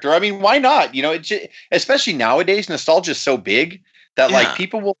wrestling character. I mean, why not? Especially nowadays, nostalgia is so big that like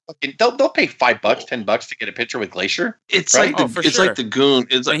people will they'll pay $5, $10 to get a picture with Glacier. It's right? Like the Goon.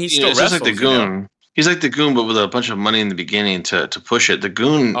 It's like he's still like the Goon. He's like the Goon, but with a bunch of money in the beginning to push it. The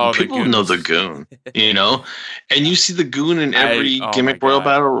Goon, people know the Goon, and you see the Goon in every gimmick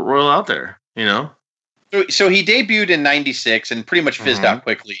battle royal out there, So he debuted in '96 and pretty much fizzed out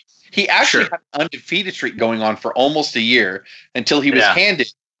quickly. He actually had an undefeated streak going on for almost a year until he was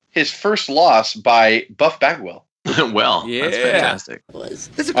handed his first loss by Buff Bagwell. Well, that's fantastic.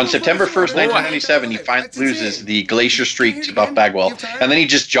 On September 1st, 1997, he finally loses the Glacier streak to Buff Bagwell, and then he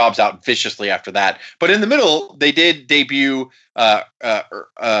just jobs out viciously after that. But in the middle, they did debut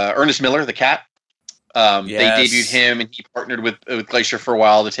Ernest Miller, the Cat, They debuted him, and he partnered with Glacier for a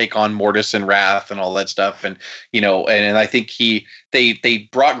while to take on Mortis and Wrath and all that stuff. And and I think they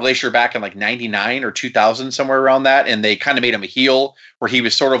brought Glacier back in like 99 or 2000, somewhere around that, and they kind of made him a heel, where he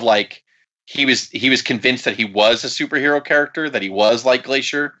was sort of like he was convinced that he was a superhero character, that he was like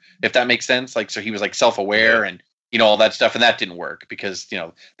Glacier, if that makes sense. Like, so he was like self-aware and all that stuff, and that didn't work because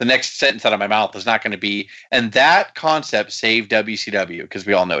the next sentence out of my mouth is not going to be, and that concept saved WCW, because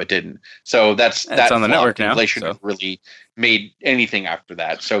we all know it didn't. So that's on the network now. Glacier never really made anything after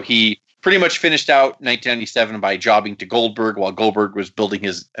that. So he pretty much finished out 1997 by jobbing to Goldberg while Goldberg was building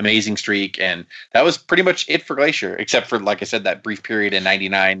his amazing streak, and that was pretty much it for Glacier, except for, like I said, that brief period in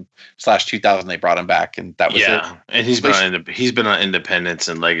 99/2000 they brought him back, and that was it. And he's been on Independence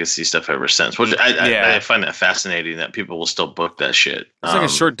and Legacy stuff ever since, which I find that fascinating that people will still book that shit. It's like a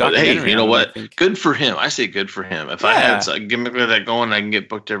short documentary. Hey, you know what? Good for him. I say good for him. If I had a gimmick like that going, I can get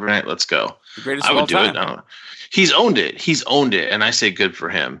booked every night. Let's go. The greatest I of would all do time. it. He's owned it, and I say good for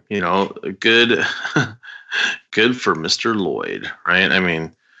him. Good, good for Mr. Lloyd, right? I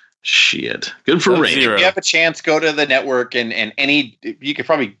mean, shit, good for Ray. If you have a chance, go to the network and you could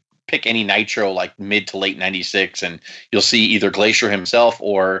probably pick any Nitro like mid to late 96, and you'll see either Glacier himself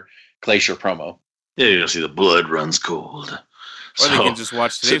or Glacier promo. Yeah, you'll see the blood runs cold. Or they can just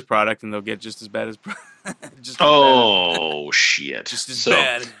watch today's product and they'll get just as bad as shit. Just as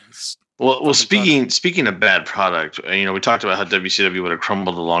bad. Well, speaking of bad product, we talked about how WCW would have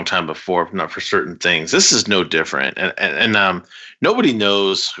crumbled a long time before, if not for certain things. This is no different, and nobody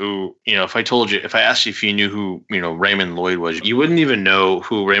knows who. If I asked you if you knew who Raymond Lloyd was, you wouldn't even know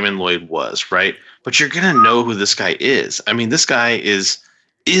who Raymond Lloyd was, right? But you're gonna know who this guy is. I mean, this guy is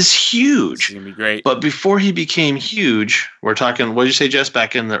huge. It's gonna be great. But before he became huge, we're talking. What did you say, Jess?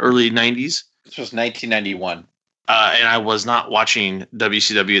 Back in the early '90s. This was 1991. And I was not watching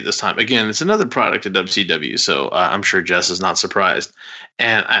WCW at this time. Again, it's another product of WCW, so I'm sure Jess is not surprised.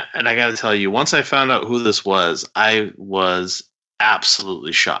 And I got to tell you, once I found out who this was, I was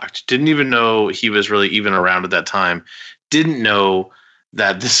absolutely shocked. Didn't even know he was really even around at that time. Didn't know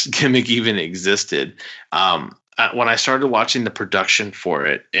that this gimmick even existed. When I started watching the production for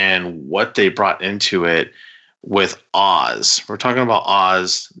it and what they brought into it with Oz, we're talking about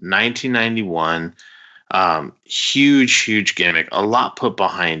Oz, 1991. Huge gimmick, a lot put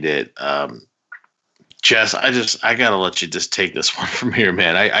behind it. Jess, I gotta let you just take this one from here,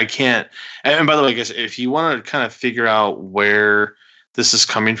 man. I can't. And by the way, I guess if you want to kind of figure out where this is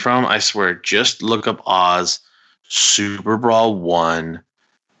coming from, I swear, just look up Oz Super Brawl 1,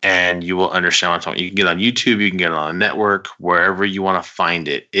 and you will understand what I'm talking. You can get it on YouTube, you can get it on a network, wherever you want to find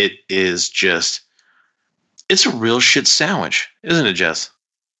it. It is just, it's a real shit sandwich, isn't it, Jess?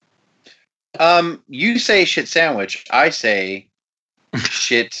 You say shit sandwich. I say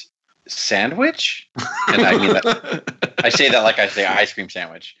shit sandwich, and I mean that. I say that like I say ice cream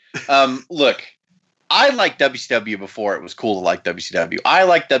sandwich. Look, I liked WCW before it was cool to like WCW. I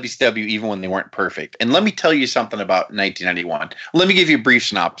liked WCW even when they weren't perfect. And let me tell you something about 1991. Let me give you a brief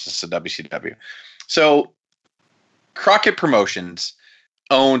synopsis of WCW. So, Crockett Promotions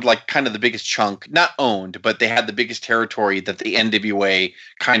owned like kind of the biggest chunk, not owned, but they had the biggest territory that the NWA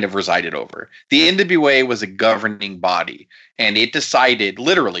kind of resided over. The NWA was a governing body, and it decided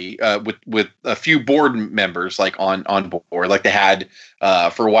literally with a few board members like on board. Like they had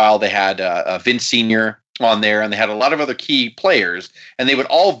for a while, they had Vince Sr. on there, and they had a lot of other key players, and they would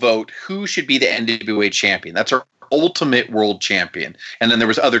all vote who should be the NWA champion. That's our ultimate world champion. And then there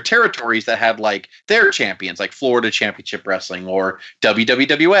was other territories that had like their champions, like Florida Championship Wrestling or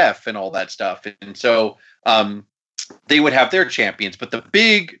WWF and all that stuff. And so they would have their champions, but the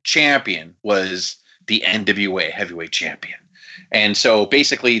big champion was the NWA heavyweight champion. And so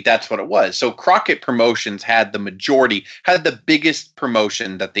basically that's what it was. So Crockett Promotions had the biggest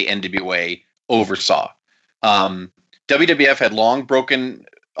promotion that the NWA oversaw. WWF had long broken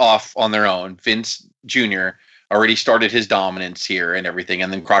off on their own. Vince Jr. already started his dominance here and everything.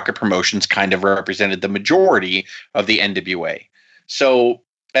 And then Crockett Promotions kind of represented the majority of the NWA. So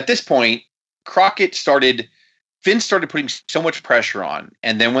at this point, Vince started putting so much pressure on.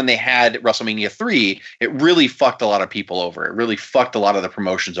 And then when they had WrestleMania 3, it really fucked a lot of people over. It really fucked a lot of the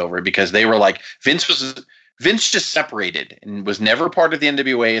promotions over because they were like, Vince just separated and was never part of the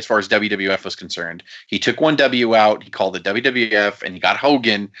NWA as far as WWF was concerned. He took one W out, he called it WWF, and he got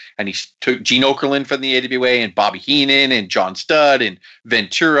Hogan, and he took Gene Okerlund from the AWA and Bobby Heenan and John Studd and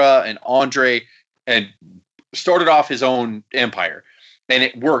Ventura and Andre, and started off his own empire. And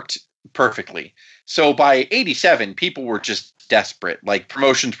it worked perfectly. So by 87, people were just desperate. Like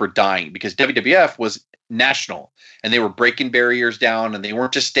promotions were dying because WWF was national, and they were breaking barriers down, and they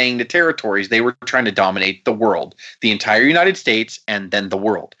weren't just staying to territories. They were trying to dominate the world, the entire United States, and then the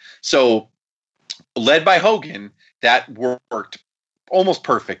world. So led by Hogan, that worked almost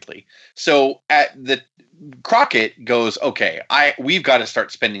perfectly. So Crockett goes, okay, we've got to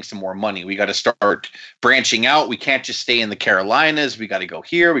start spending some more money. We got to start branching out. We can't just stay in the Carolinas. We got to go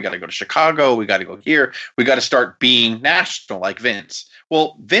here. We got to go to Chicago. We got to go here. We got to start being national like Vince.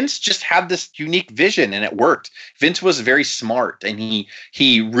 Well, Vince just had this unique vision, and it worked. Vince was very smart, and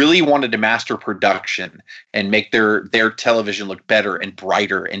he really wanted to master production and make their television look better and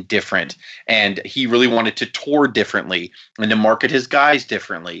brighter and different. And he really wanted to tour differently and to market his guys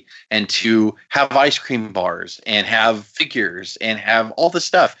differently and to have ice cream bars and have figures and have all this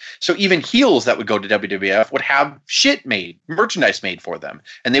stuff. So even heels that would go to WWF would have merchandise made for them,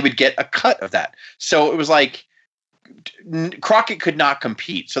 and they would get a cut of that. So it was like Crockett could not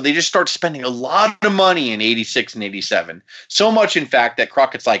compete. So they just start spending a lot of money in 86 and 87. So much, in fact, that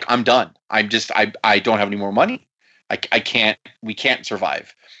Crockett's like, I'm done. I don't have any more money. We can't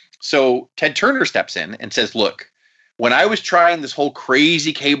survive. So Ted Turner steps in and says, look, when I was trying this whole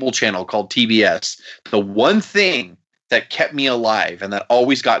crazy cable channel called TBS, the one thing that kept me alive and that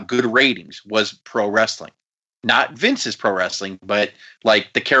always got good ratings was pro wrestling. Not Vince's pro wrestling, but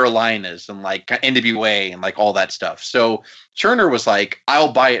like the Carolinas and like NWA and like all that stuff. So Turner was like,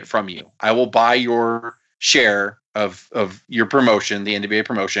 I'll buy it from you. I will buy your share of your promotion, the NWA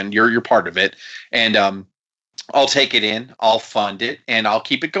promotion. You're part of it. And I'll take it in, I'll fund it, and I'll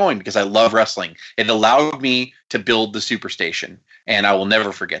keep it going because I love wrestling. It allowed me to build the Superstation, and I will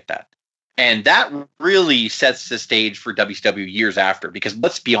never forget that. And that really sets the stage for WCW years after, because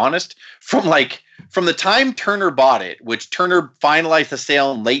let's be honest, from the time Turner bought it, which Turner finalized the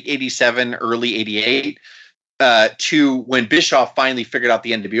sale in late 87, early 88, to when Bischoff finally figured out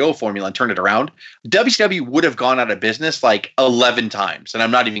the NWO formula and turned it around, WCW would have gone out of business like 11 times. And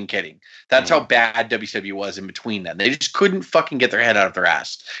I'm not even kidding. That's how bad WCW was in between then. They just couldn't fucking get their head out of their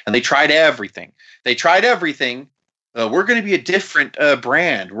ass. And they tried everything. We're going to be a different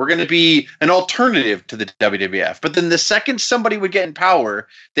brand. We're going to be an alternative to the WWF. But then the second somebody would get in power,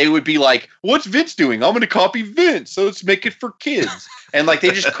 they would be like, what's Vince doing? I'm going to copy Vince. So let's make it for kids. And like,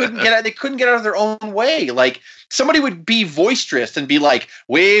 they just couldn't get out. They couldn't get out of their own way. Like somebody would be boisterous and be like,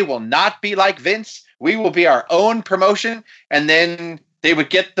 we will not be like Vince. We will be our own promotion. And then they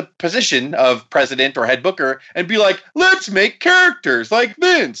would get the position of president or head booker and be like, let's make characters like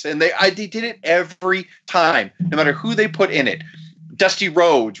Vince. And they did it every time, no matter who they put in it. Dusty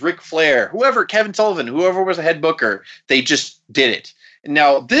Rhodes, Ric Flair, whoever, Kevin Sullivan, whoever was a head booker, they just did it.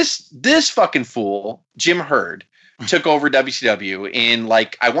 Now, this fucking fool, Jim Herd, took over WCW in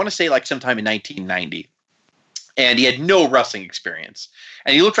I want to say sometime in 1990. And he had no wrestling experience.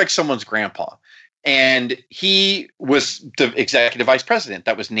 And he looked like someone's grandpa. And he was the executive vice president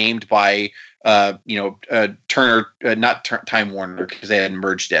that was named by, Turner, not Time Warner because they hadn't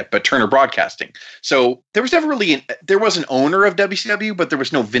merged yet, but Turner Broadcasting. So there was never really there was an owner of WCW, but there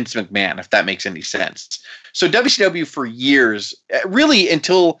was no Vince McMahon, if that makes any sense. So WCW for years, really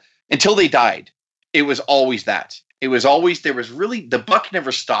until they died, it was always that. It was always, the buck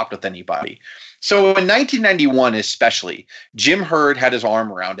never stopped with anybody. So in 1991 especially, Jim Herd had his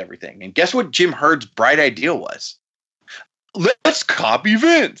arm around everything. And guess what Jim Herd's bright idea was? Let's copy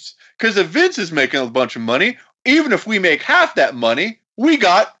Vince. Because if Vince is making a bunch of money, even if we make half that money, we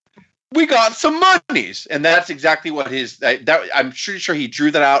got some monies. And that's exactly what I'm pretty sure he drew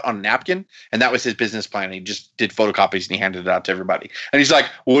that out on a napkin, and that was his business plan. He just did photocopies and he handed it out to everybody. And he's like,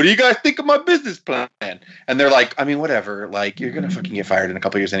 what do you guys think of my business plan? And they're like, I mean, whatever. You're going to fucking get fired in a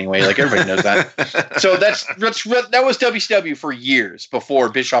couple years anyway. Everybody knows that. So that was WCW for years before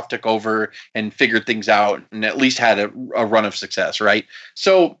Bischoff took over and figured things out and at least had a run of success, right?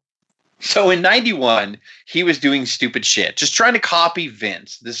 So in 91, he was doing stupid shit, just trying to copy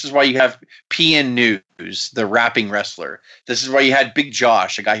Vince. This is why you have PN News, the rapping wrestler. This is why you had Big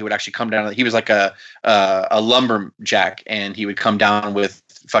Josh, a guy who would actually come down. He was like a lumberjack, and he would come down with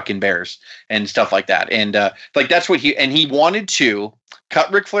fucking bears and stuff like that. And that's what he wanted to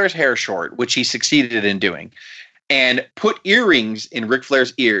cut Ric Flair's hair short, which he succeeded in doing, and put earrings in Ric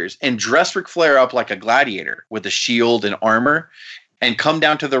Flair's ears and dress Ric Flair up like a gladiator with a shield and armor, and come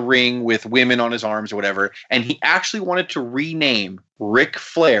down to the ring with women on his arms or whatever. And he actually wanted to rename Ric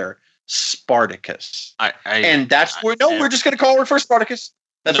Flair Spartacus. We're just going to call Ric Flair Spartacus.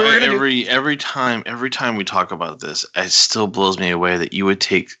 That's what we're going to do. Every time we talk about this, it still blows me away that you would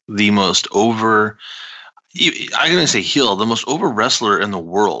take the most over, I'm going to say heel, the most over wrestler in the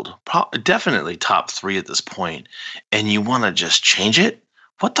world, definitely top 3 at this point, and you want to just change it?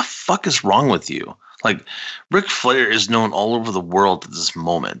 What the fuck is wrong with you? Like, Ric Flair is known all over the world at this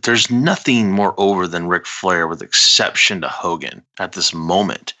moment. There's nothing more over than Ric Flair, with exception to Hogan at this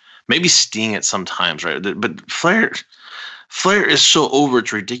moment. Maybe Sting at some times, right? But Flair is so over,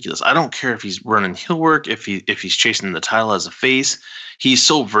 it's ridiculous. I don't care if he's running heel work, if he's chasing the title as a face. He's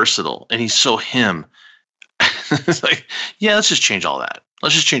so versatile, and he's so him. It's like, yeah, let's just change all that.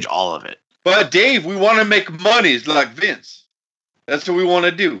 Let's just change all of it. But Dave, we want to make monies like Vince. That's what we want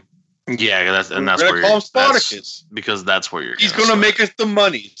to do. Yeah, that's where call him Spartacus, because that's where you're. He's going to make us the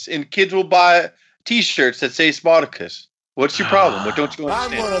monies, and kids will buy T-shirts that say Spartacus. What's your problem? What don't you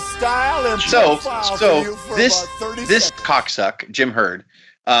understand? I'm gonna style and so this this cocksuck, Jim Herd.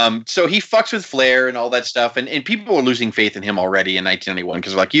 So he fucks with Flair and all that stuff, and people were losing faith in him already in 1991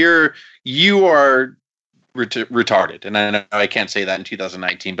 because like you are retarded, and I know I can't say that in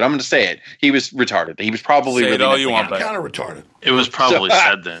 2019, but I'm going to say it. He was retarded. He was probably say it all you want, kind of retarded. It was probably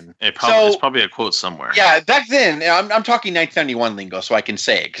said then. It's probably a quote somewhere. Yeah, back then, I'm talking 1991 lingo, so I can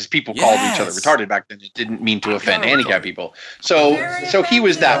say it because people called each other retarded back then. It didn't mean to offend handicapped people. So he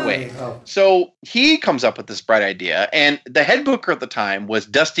was that way. So he comes up with this bright idea, and the head booker at the time was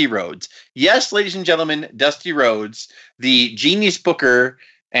Dusty Rhodes. Yes, ladies and gentlemen, Dusty Rhodes, the genius booker.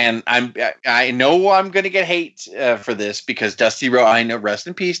 And I know I'm going to get hate for this because Dusty Rhodes, I know, rest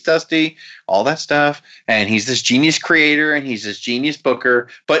in peace, Dusty, all that stuff. And he's this genius creator and he's this genius booker.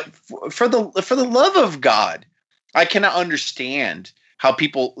 But for the love of God, I cannot understand how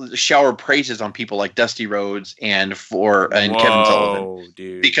people shower praises on people like Dusty Rhodes and Kevin Sullivan.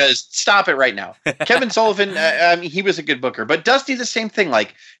 Dude. Because stop it right now. Kevin Sullivan, he was a good booker, but Dusty, the same thing.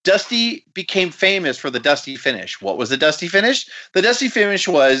 Like Dusty became famous for the Dusty finish. What was the Dusty finish? The Dusty finish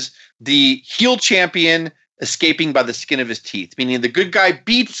was the heel champion escaping by the skin of his teeth, meaning the good guy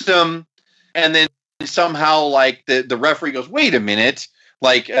beats him, and then somehow like the referee goes, wait a minute.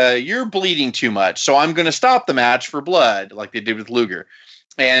 Like, you're bleeding too much, so I'm going to stop the match for blood, like they did with Luger.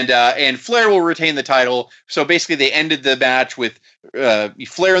 And Flair will retain the title. So basically they ended the match with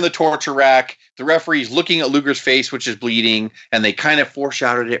Flair in the torture rack. The referee's looking at Luger's face, which is bleeding, and they kind of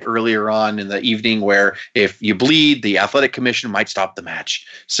foreshadowed it earlier on in the evening where if you bleed, the athletic commission might stop the match.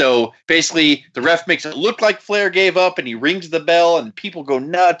 So basically the ref makes it look like Flair gave up, and he rings the bell, and people go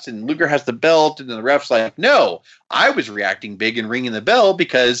nuts, and Luger has the belt, and then the ref's like, no, I was reacting big and ringing the bell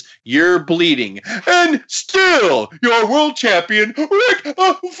because you're bleeding. And still, you're world champion, Ric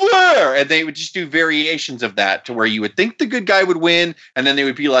Flair. And they would just do variations of that to where you would think the good guy would win, and then they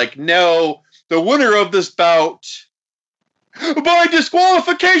would be like, no, the winner of this bout, by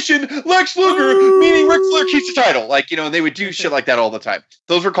disqualification, Lex Luger, meaning Ric Flair keeps the title. Like, and they would do shit like that all the time.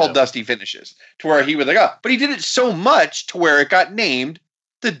 Those were called Dusty finishes, to where he was like, oh, but he did it so much to where it got named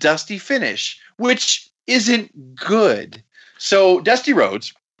the Dusty finish, which isn't good. So Dusty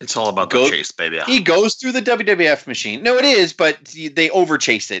Rhodes, it's all about the chase, baby. He goes through the WWF machine. No, it is, but they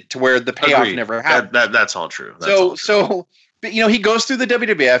overchase it to where the payoff never happened. That's all true. But, he goes through the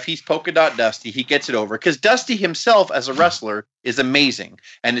WWF. He's polka dot Dusty. He gets it over because Dusty himself as a wrestler is amazing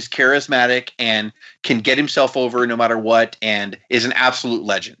and is charismatic and can get himself over no matter what and is an absolute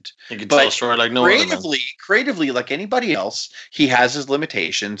legend. He can tell a story like no other. Creatively, like anybody else, he has his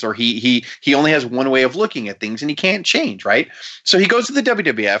limitations, or he only has one way of looking at things and he can't change, right? So he goes to the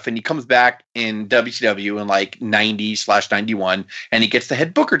WWF and he comes back in WCW in like 90/91 and he gets the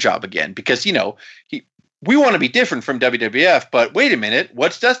head booker job again because, we want to be different from WWF, but wait a minute,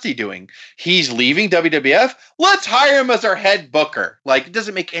 what's Dusty doing? He's leaving WWF? Let's hire him as our head booker. Like, it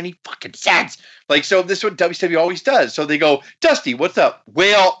doesn't make any fucking sense. Like, so this is what WCW always does. So they go, Dusty, what's up?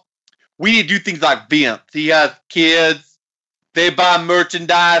 Well, we need to do things like Vince. He has kids. They buy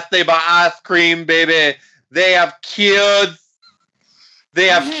merchandise. They buy ice cream, baby. They have kids.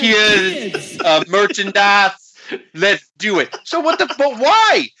 Merchandise. Let's do it. So but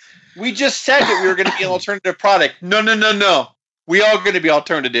why? We just said that we were going to be an alternative product. No. We are going to be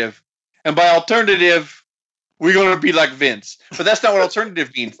alternative. And by alternative, we're going to be like Vince. But that's not what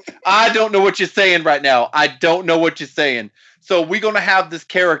alternative means. I don't know what you're saying right now. I don't know what you're saying. So we're going to have this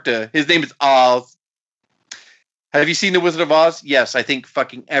character. His name is Oz. Have you seen The Wizard of Oz? Yes, I think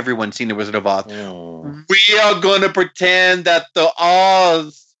fucking everyone's seen The Wizard of Oz. Oh. We are going to pretend that the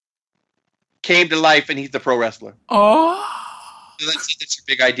Oz came to life and he's the pro wrestler. Oh. That's your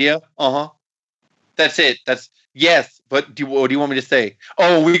big idea? Uh-huh. That's it. Yes, but what do you want me to say?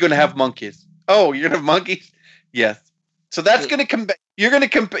 Oh, we're going to have monkeys. Oh, you're going to have monkeys? Yes. So that's going to come back. You're going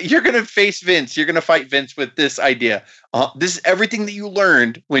to face Vince. You're going to fight Vince with this idea. This is everything that you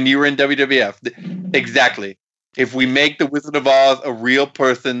learned when you were in WWF. Exactly. If we make the Wizard of Oz a real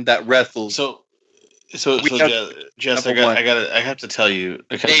person that wrestles. So So Jess, I have to tell you,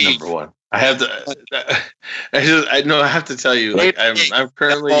 number one. I have to tell you, like, I'm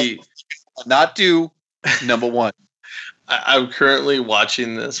currently not do number one. I'm currently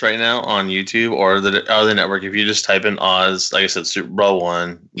watching this right now on YouTube or the network. If you just type in Oz, like I said, Super Brawl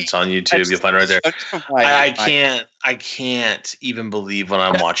 1, it's on YouTube. You'll find it right there. I can't even believe what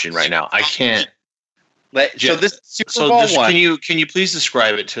I'm watching right now. I can't. So this Super Brawl 1. Can you please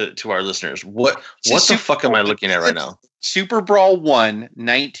describe it to our listeners? What the fuck am I looking at right now? Super Brawl 1,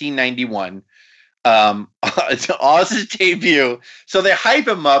 1991. It's Oz's debut. So they hype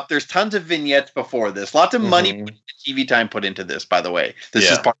him up. There's tons of vignettes before this. Lots of money, TV time put into this, by the way. This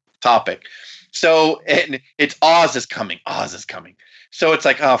is part of the topic. So, and it's Oz is coming. Oz is coming. So it's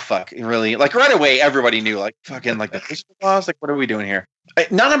like, oh, fuck. Really? Like, right away, everybody knew, like, fucking, like, the Oz, like, what are we doing here?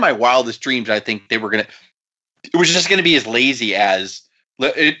 None of my wildest dreams, I think they were going to, it was just going to be as lazy as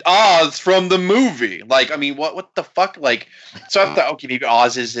Oz from the movie. Like, I mean, what the fuck? Like, so I thought, okay, maybe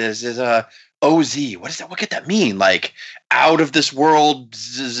Oz is OZ. What is that? What could that mean? Like, out of this world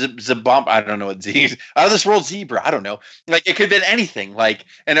Zabomp. I don't know what Z is. Out of this world zebra. I don't know. Like, it could have been anything. Like,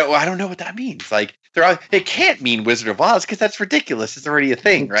 and I don't know what that means. Like, it can't mean Wizard of Oz because that's ridiculous. It's already a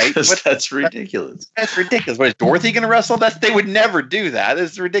thing, right? That's ridiculous. That's ridiculous. What, is Dorothy going to wrestle? They would never do that.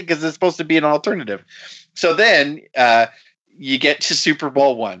 It's ridiculous. It's supposed to be an alternative. So then you get to Super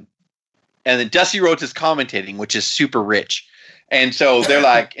Bowl 1, and then Dusty Rhodes is commentating, which is super rich. And so they're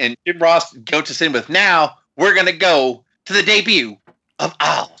like, and Jim Ross goes to in with, now we're going to go to the debut of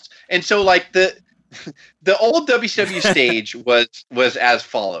Oz. And so, like, the old WCW stage was as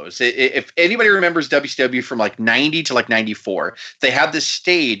follows. If anybody remembers WCW from like 90 to like 94, they had this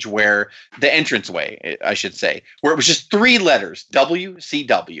stage where the entranceway, I should say, where it was just 3 letters,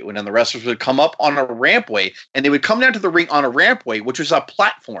 WCW, and then the wrestlers would come up on a rampway, and they would come down to the ring on a rampway, which was a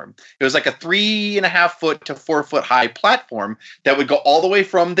platform. It was like a 3.5 foot to 4 foot high platform that would go all the way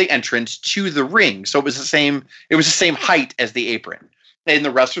from the entrance to the ring. So it was the same height as the apron. And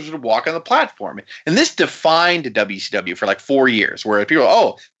the wrestlers would walk on the platform. And this defined WCW for like 4 years, where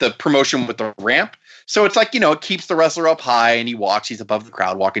people, the promotion with the ramp. So it's like, it keeps the wrestler up high and he's above the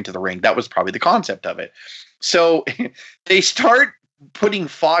crowd walking to the ring. That was probably the concept of it. So they start putting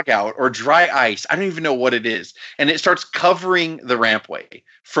fog out or dry ice. I don't even know what it is. And it starts covering the rampway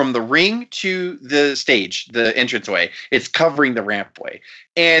from the ring to the stage, the entranceway. It's covering the rampway.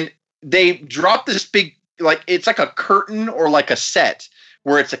 And they drop this big, like, it's like a curtain or like a set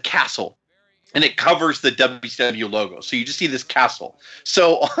where it's a castle and it covers the WCW logo. So you just see this castle.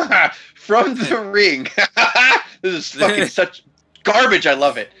 So from the ring, this is fucking such garbage. I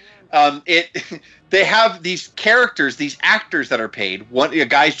love it. They have these characters, these actors that are paid. A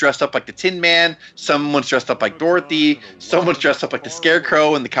guy's dressed up like the Tin Man. Someone's dressed up like Dorothy. Someone's dressed up like the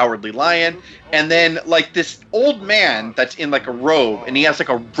Scarecrow and the Cowardly Lion. And then like this old man that's in like a robe, and he has like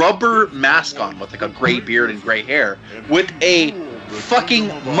a rubber mask on with like a gray beard and gray hair, with a fucking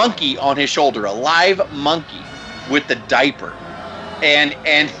monkey on his shoulder, a live monkey with the diaper. And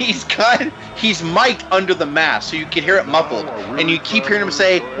he's mic'd under the mask, so you can hear it muffled. And you keep hearing him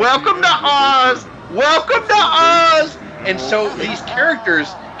say, "Welcome to Oz! Welcome to Oz!" And so these characters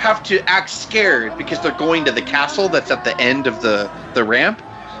have to act scared because they're going to the castle that's at the end of the ramp.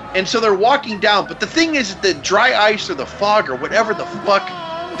 And so they're walking down. But the thing is, the dry ice or the fog or whatever the fuck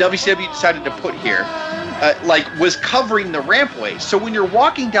WCW decided to put here, was covering the rampway. So when you're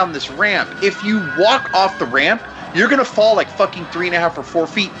walking down this ramp, if you walk off the ramp, you're going to fall like fucking 3.5 or 4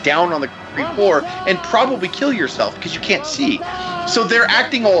 feet down on the concrete floor and probably kill yourself because you can't see. So they're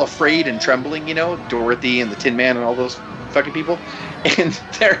acting all afraid and trembling, Dorothy and the Tin Man and all those fucking people. And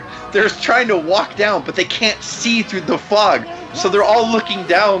they're trying to walk down, but they can't see through the fog. So they're all looking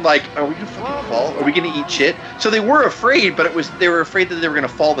down like, are we going to fucking fall? Are we going to eat shit? So they were afraid, but they were afraid that they were going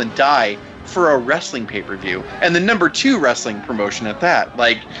to fall and die for a wrestling pay-per-view. And the number 2 wrestling promotion at that.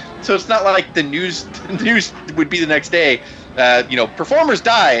 Like, so it's not like the news would be the next day, performers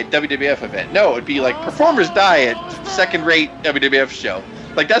die at WWF event. No, it'd be like performers die at second-rate WWF show.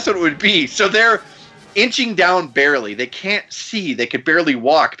 Like, that's what it would be. So they're inching down barely. They can't see. They could barely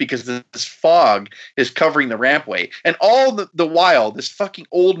walk because this fog is covering the rampway. And all the while, this fucking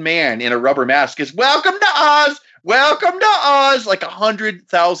old man in a rubber mask is, "Welcome to Oz! Welcome to Oz!" like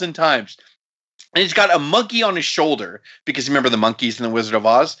 100,000 times. And he's got a monkey on his shoulder because remember the monkeys in the Wizard of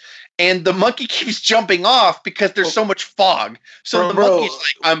Oz? And the monkey keeps jumping off because there's so much fog. So the monkey's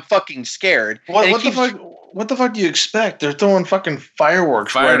like, "I'm fucking scared." What the fuck do you expect? They're throwing fucking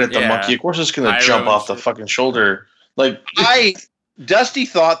fireworks right at the monkey. Of course it's going to jump off the fucking shoulder. Like, Dusty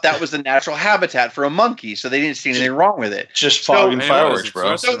thought that was the natural habitat for a monkey, so they didn't see anything wrong with it. Just fog and fireworks,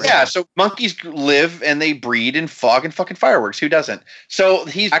 bro. So monkeys live and they breed in fog and fucking fireworks. Who doesn't? So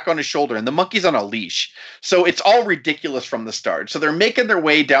he's back on his shoulder, and the monkey's on a leash. So it's all ridiculous from the start. So they're making their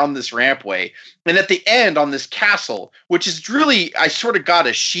way down this rampway, and at the end on this castle, which is really, I sort of got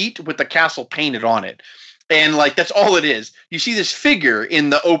a sheet with the castle painted on it. And like that's all it is. You see this figure in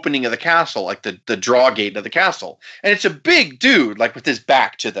the opening of the castle, like the draw gate of the castle, and it's a big dude, like with his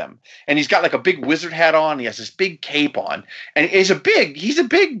back to them, and he's got like a big wizard hat on. He has this big cape on, and he's a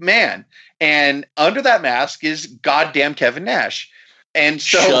big man. And under that mask is goddamn Kevin Nash. And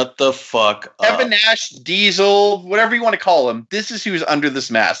so shut the fuck up. Kevin Nash, Diesel, whatever you want to call him, this is who's under this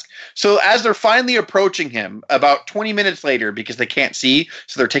mask. So as they're finally approaching him, about 20 minutes later, because they can't see,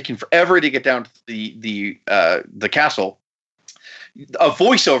 so they're taking forever to get down to the castle, a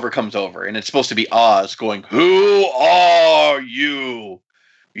voiceover comes over, and it's supposed to be Oz going, "Who are you?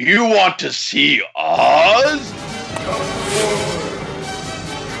 You want to see Oz?" Come forward.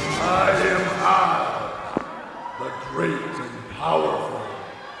 I am Oz, the great and powerful.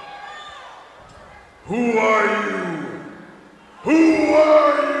 Who are you? Who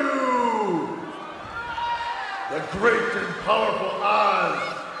are you? The great and powerful Oz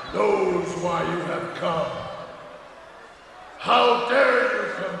knows why you have come. How dare you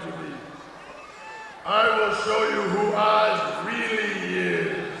come to me? I will show you who Oz really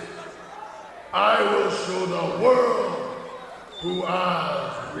is. I will show the world who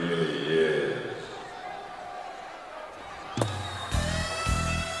Oz really is.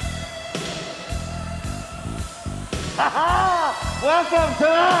 Welcome to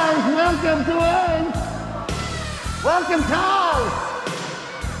Oz! Welcome to Oz! Welcome to Oz!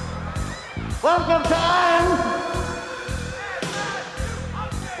 Welcome to Oz!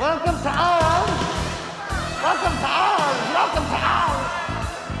 Welcome to Oz! Welcome to Oz! Welcome to Oz!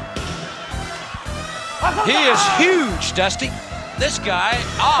 Welcome He to is Oz! huge, Dusty. This guy,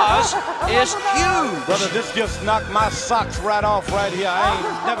 Oz, is huge. Brother, this just knocked my socks right off right here. I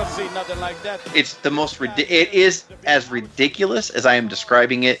ain't never seen nothing like that. It's the most it is as ridiculous as I am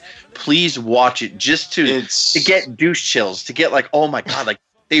describing it. Please watch it just to get douche chills, to get like, oh my god, like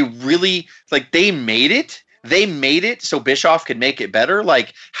they really they made it. They made it so Bischoff could make it better.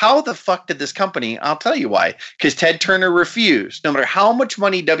 Like, how the fuck did this company? I'll tell you why. Because Ted Turner refused. No matter how much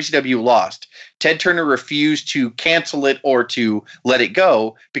money WCW lost, Ted Turner refused to cancel it or to let it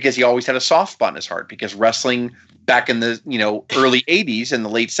go because he always had a soft spot in his heart. Because wrestling back in the early 80s and the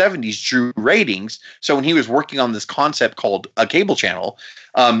late 70s drew ratings. So when he was working on this concept called a cable channel,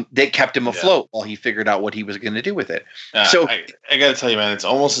 that kept him afloat while he figured out what he was going to do with it. So I got to tell you, man, it's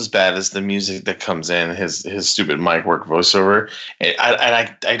almost as bad as the music that comes in, his stupid mic work voiceover. And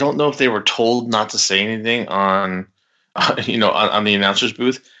I don't know if they were told not to say anything on the announcer's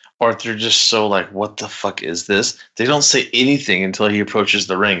booth, or if they're just so like, what the fuck is this? They don't say anything until he approaches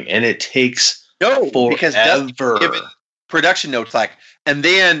the ring, and it takes because Dusty given production notes and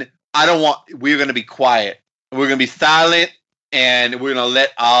then we're going to be quiet. We're going to be silent, and we're going to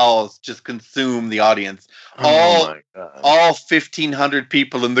let Oz just consume the audience. All 1,500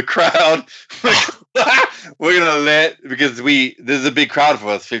 people in the crowd. We're going to let, because this is a big crowd for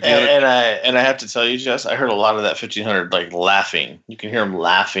us. 1,500. And I have to tell you, Jess, I heard a lot of that 1,500 like laughing. You can hear them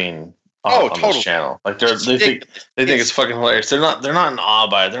laughing on this channel. Like they think it's fucking hilarious. They're not in awe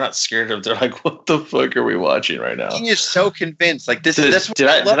by it. They're not scared of it. They're like, what the fuck are we watching right now? He is so convinced. Like this. Did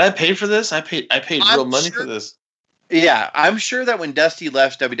I pay for this? I paid real money for this. Yeah, I'm sure that when Dusty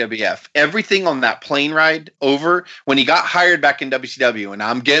left WWF, everything on that plane ride over, when he got hired back in WCW, and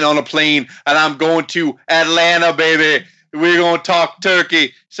I'm getting on a plane and I'm going to Atlanta, baby. We're going to talk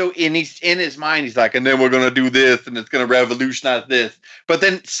turkey. So in his mind, he's like, and then we're going to do this, and it's going to revolutionize this. But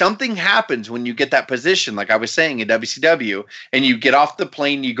then something happens when you get that position, like I was saying in WCW, and you get off the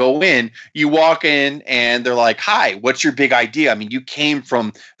plane, you go in, you walk in, and they're like, hi, what's your big idea? I mean, you came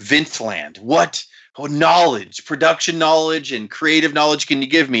from Vince Land. What knowledge, production knowledge, and creative knowledge can you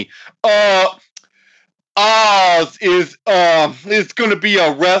give me? Oz is going to be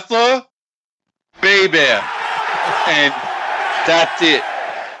a wrestler, baby. And that's it.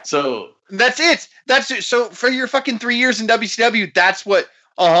 So that's it. So for your fucking 3 years in WCW, that's what.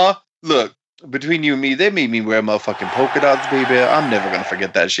 Look, between you and me, they made me wear motherfucking polka dots, baby. I'm never gonna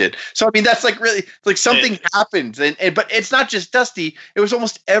forget that shit. So I mean, that's like really like something happens, but it's not just Dusty. It was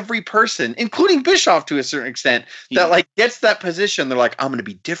almost every person, including Bischoff to a certain extent, that like gets that position. They're like, I'm gonna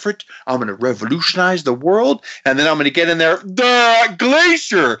be different. I'm gonna revolutionize the world, and then I'm gonna get in there. The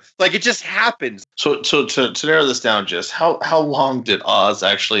Glacier, like it just happens. So to narrow this down, just how long did Oz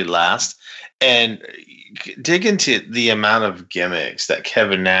actually last? And dig into the amount of gimmicks that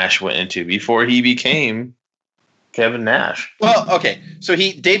Kevin Nash went into before he became Kevin Nash. Well, okay. So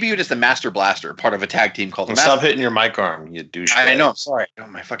he debuted as the Master Blaster, part of a tag team called the Master. Stop hitting your mic arm, you douche. I know. I'm sorry. Oh,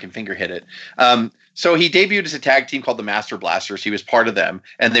 my fucking finger hit it. So he debuted as a tag team called the Master Blasters. He was part of them,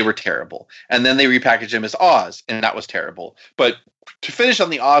 and they were terrible. And then they repackaged him as Oz, and that was terrible. But to finish on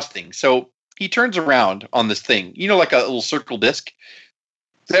the Oz thing, so he turns around on this thing, like a little circle disc.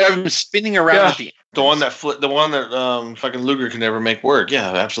 That have been spinning around at the one that fucking Luger can never make work.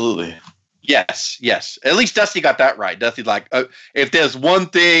 Yeah, absolutely. Yes. At least Dusty got that right. Dusty's like, if there's one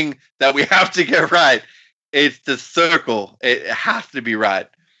thing that we have to get right, it's the circle. It has to be right.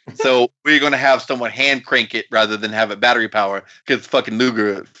 So we're going to have someone hand crank it rather than have it battery power because fucking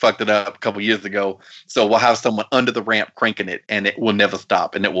Luger fucked it up a couple years ago. So we'll have someone under the ramp cranking it and it will never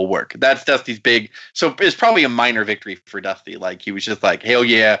stop and it will work. That's Dusty's big. So it's probably a minor victory for Dusty. Like he was just like, hell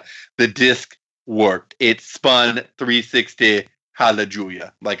yeah, the disc worked. It spun 360.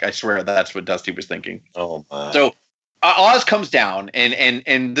 Hallelujah. Like I swear that's what Dusty was thinking. Oh my. So Oz comes down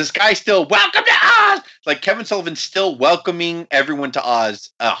and this guy still, welcome to Oz. Like Kevin Sullivan's still welcoming everyone to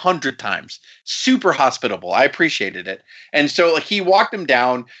Oz 100 times. Super hospitable. I appreciated it. And so he walked him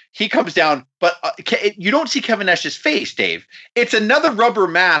down. He comes down, but you don't see Kevin Nash's face, Dave. It's another rubber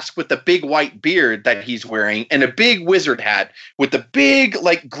mask with a big white beard that he's wearing and a big wizard hat with a big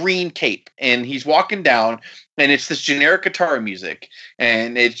like green cape. And he's walking down and it's this generic guitar music.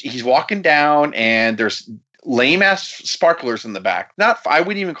 And he's walking down and there's lame ass sparklers in the back. I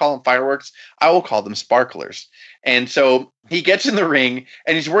wouldn't even call them fireworks. I will call them sparklers. And so he gets in the ring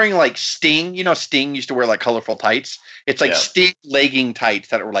and he's wearing like Sting. Sting used to wear like colorful tights. It's like Sting legging tights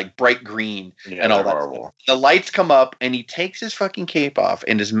that were like bright green and all that. Horrible. The lights come up and he takes his fucking cape off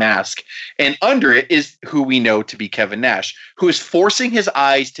and his mask. And under it is who we know to be Kevin Nash, who is forcing his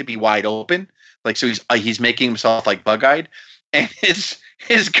eyes to be wide open. Like, so he's making himself like bug-eyed. And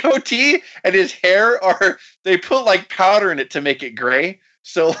his goatee and his hair they put like powder in it to make it gray.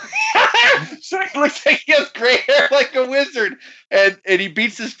 So it looks like he has gray hair like a wizard. And he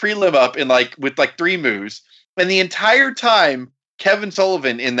beats his prelim up with 3 moves. And the entire time, Kevin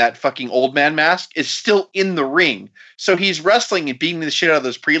Sullivan in that fucking old man mask is still in the ring. So he's wrestling and beating the shit out of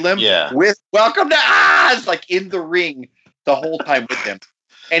this prelim with welcome to Oz, like in the ring the whole time with him.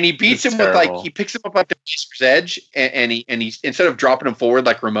 And he beats him terrible. With he picks him up at the razor's edge, and he instead of dropping him forward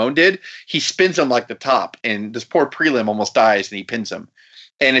like Ramon did, he spins him like the top, and this poor prelim almost dies, and he pins him.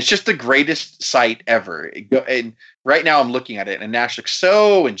 And it's just the greatest sight ever. And right now I'm looking at it, and Nash looks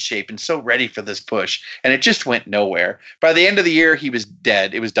so in shape and so ready for this push, and it just went nowhere. By the end of the year, he was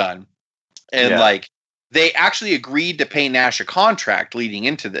dead. It was done. And they actually agreed to pay Nash a contract leading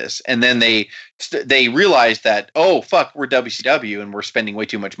into this. And then they realized that, oh, fuck, we're WCW and we're spending way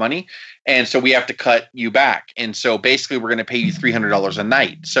too much money. And so we have to cut you back. And so basically we're going to pay you $300 a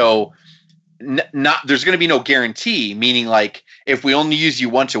night. So there's going to be no guarantee, meaning like if we only use you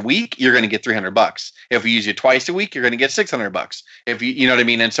once a week, you're going to get $300. If we use you twice a week, you're going to get $600. If you know what I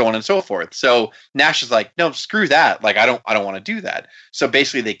mean, and so on and so forth. So Nash is like, no, screw that. Like I don't want to do that. So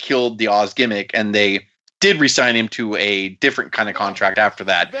basically they killed the Oz gimmick and they did re-sign him to a different kind of contract after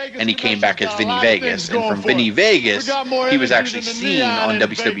that, and he came back as Vinny Vegas. And from Vinny Vegas, he was actually seen on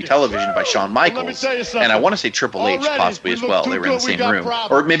WCW television by Shawn Michaels, and I want to say Triple H possibly as well. They were in the same room.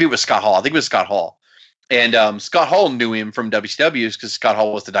 Or maybe it was Scott Hall. I think it was Scott Hall. And Scott Hall knew him from WCW because Scott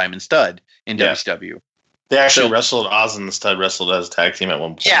Hall was the Diamond Stud in WCW. They actually wrestled. Oz and the Stud wrestled as a tag team at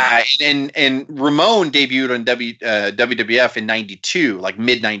one point. Yeah, and Ramon debuted on WWF in '92, like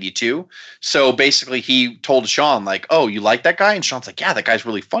mid '92. So basically, he told Shawn like, "Oh, you like that guy?" And Shawn's like, "Yeah, that guy's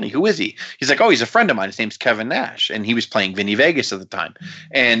really funny. Who is he?" He's like, "Oh, he's a friend of mine. His name's Kevin Nash, and he was playing Vinny Vegas at the time."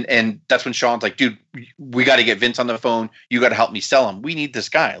 And that's when Shawn's like, "Dude, we got to get Vince on the phone. You got to help me sell him. We need this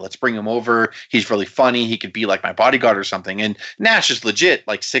guy. Let's bring him over. He's really funny. He could be like my bodyguard or something." And Nash is legit,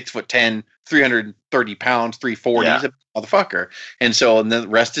 like 6'10", 330 pounds, 340. Yeah. He's a motherfucker. And the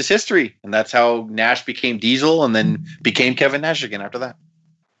rest is history. And that's how Nash became Diesel and then became Kevin Nash again after that.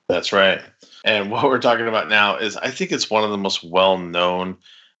 That's right. And what we're talking about now is, I think it's one of the most well-known,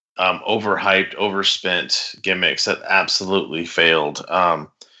 overhyped, overspent gimmicks that absolutely failed. And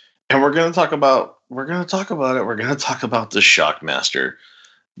we're going to talk about it. We're going to talk about the Shockmaster.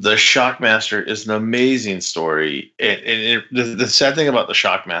 The Shockmaster is an amazing story. The sad thing about the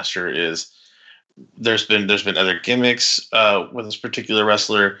Shockmaster is there's been other gimmicks with this particular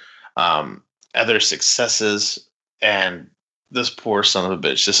wrestler, other successes, and this poor son of a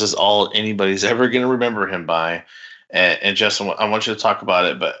bitch. This is all anybody's ever going to remember him by. And Justin, I want you to talk about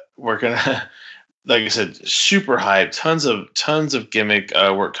it, but we're gonna like I said, super hype. Tons of gimmick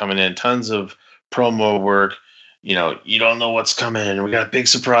work coming in. Tons of promo work. You know, you don't know what's coming, and we got a big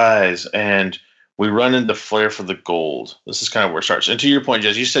surprise, and we run into Flair for the gold. This is kind of where it starts. And to your point,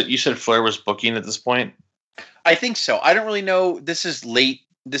 Jez, you said Flair was booking at this point. I think so. I don't really know. This is late.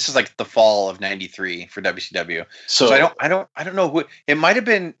 This is like the fall of '93 for WCW. So I don't know who it might have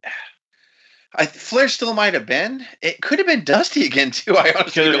been. Flair still might have been. It could have been Dusty again too. I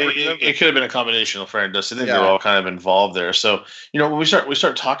honestly don't remember. It could have been a combination of Flair and Dusty. I think they're all kind of involved there. So when we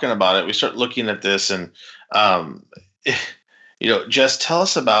start talking about it, we start looking at this, and just tell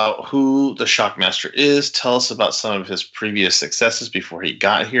us about who the Shockmaster is. Tell us about some of his previous successes before he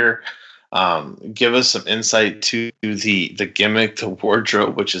got here. Give us some insight to the gimmick, the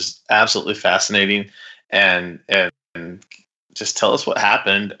wardrobe, which is absolutely fascinating, and just tell us what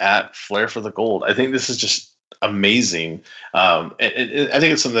happened at Flair for the Gold. I think this is just amazing. I think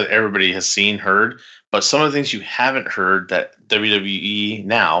it's something that everybody has seen, heard, but some of the things you haven't heard that WWE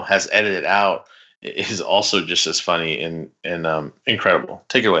now has edited out is also just as funny and incredible.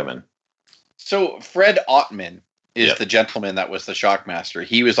 Take it away, man. So Fred Ottman is the gentleman that was the Shockmaster.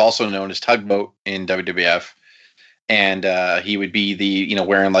 He was also known as Tugboat in WWF. And he would be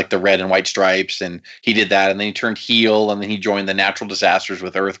wearing like the red and white stripes, and he did that, and then he turned heel, and then he joined the Natural Disasters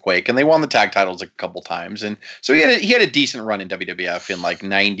with Earthquake, and they won the tag titles a couple times, and so he had a decent run in WWF in like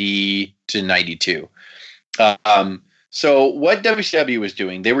 90 to 92. So what WCW was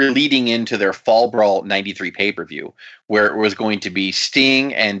doing, they were leading into their Fall Brawl 93 pay-per-view, where it was going to be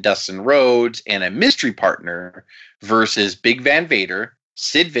Sting and Dustin Rhodes and a mystery partner versus Big Van Vader,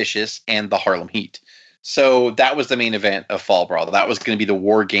 Sid Vicious, and the Harlem Heat. So that was the main event of Fall Brawl. That was going to be the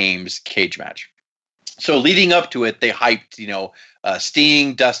War Games cage match. So leading up to it, they hyped,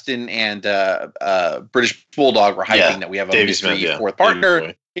 Sting, Dustin, and British Bulldog were hyping that we have a Davey mystery Smith, fourth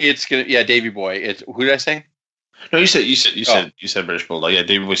partner. It's gonna, Davey Boy. It's who did I say? No, you said British Bulldog. Yeah,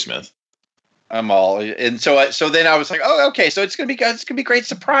 Davey Boy Smith. I'm all, and so then I was like, oh, okay, so it's gonna be good. It's gonna be a great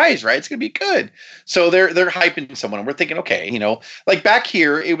surprise, right? It's gonna be good. So they're hyping someone, and we're thinking, okay, like back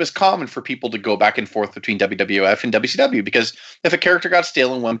here, it was common for people to go back and forth between WWF and WCW because if a character got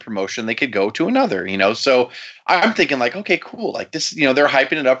stale in one promotion, they could go to another. So I'm thinking like, okay, cool, like this, they're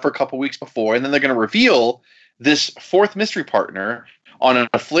hyping it up for a couple weeks before, and then they're gonna reveal this fourth mystery partner on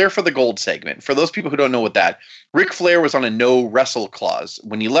a Flair for the Gold segment. For those people who don't know what that, Ric Flair was on a no wrestle clause.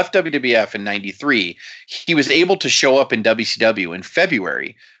 When he left WWF in '93, he was able to show up in WCW in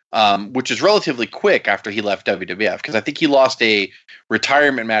February, which is relatively quick after he left WWF, because I think he lost a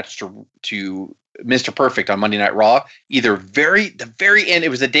retirement match to Mr. Perfect on Monday Night Raw, either the very end.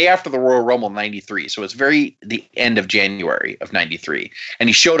 It was the day after the Royal Rumble in '93, so it's the end of January of '93, and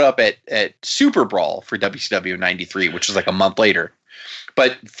he showed up at Super Brawl for WCW in '93, which was like a month later.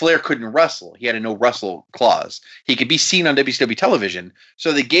 But Flair couldn't wrestle. He had a no wrestle clause. He could be seen on WCW television,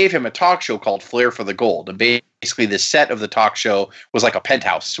 so they gave him a talk show called Flair for the Gold. And basically the set of the talk show was like a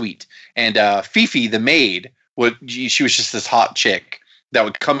penthouse suite. And Fifi, the maid, she was just this hot chick that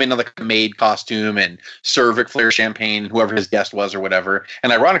would come in like a maid costume and serve Ric Flair champagne, whoever his guest was or whatever.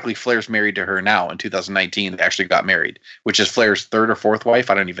 And ironically, Flair's married to her now in 2019. They actually got married, which is Flair's third or fourth wife.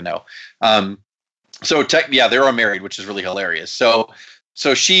 I don't even know. They're all married, which is really hilarious.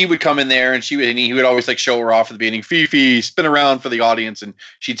 So she would come in there, and he would always like show her off at the beginning. Fifi, spin around for the audience, and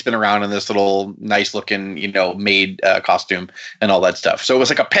she'd spin around in this little nice looking, maid costume and all that stuff. So it was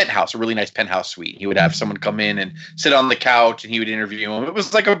like a penthouse, a really nice penthouse suite. He would have someone come in and sit on the couch, and he would interview him. It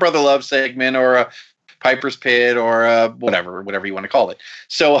was like a Brother Love segment or a Piper's Pit or whatever you want to call it.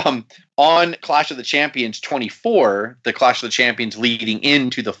 So on Clash of the Champions 24, the Clash of the Champions leading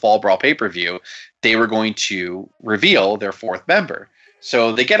into the Fall Brawl pay-per-view, they were going to reveal their fourth member.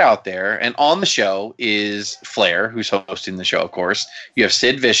 So they get out there, and on the show is Flair, who's hosting the show, of course. You have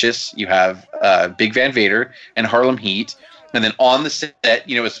Sid Vicious, you have Big Van Vader, and Harlem Heat. And then on the set,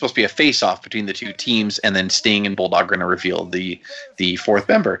 it's supposed to be a face-off between the two teams, and then Sting and Bulldog are going to reveal the fourth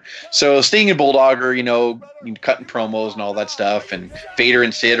member. So Sting and Bulldog are, cutting promos and all that stuff, and Vader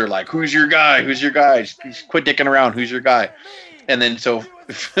and Sid are like, who's your guy? Who's your guy? Just quit dicking around. Who's your guy? And then so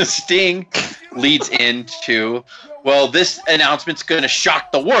Sting leads into, well, this announcement's going to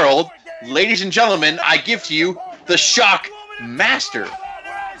shock the world. Ladies and gentlemen, I give to you the Shock Master.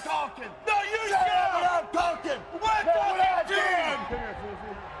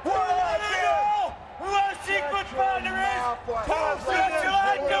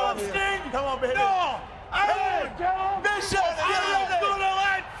 Come on, baby. No! Bishop, you're gonna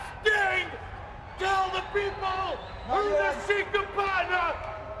let Sting tell the people who the secret partner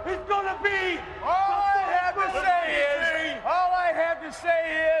is gonna be. All I have to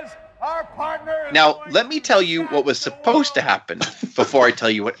say is, Our partner is Now, going let me to tell you shock what was the supposed to world. happen before I tell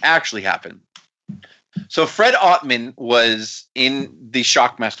you what actually happened. So Fred Ottman was in the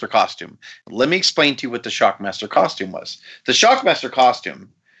Shockmaster costume. Let me explain to you what the Shockmaster costume was. The Shockmaster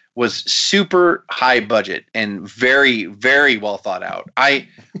costume was super high budget and very, very well thought out. I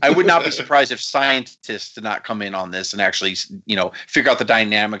would not be surprised if scientists did not come in on this and actually, figure out the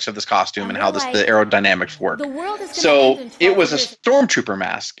dynamics of this costume and how the aerodynamics work. The world is So it was a stormtrooper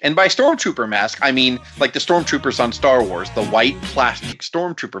mask. And by stormtrooper mask, I mean like the stormtroopers on Star Wars, the white plastic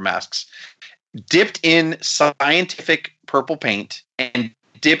stormtrooper masks, dipped in scientific purple paint and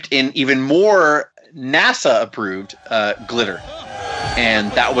dipped in even more NASA-approved glitter.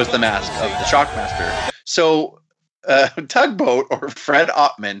 And that was the mask of the Shockmaster. So Tugboat, or Fred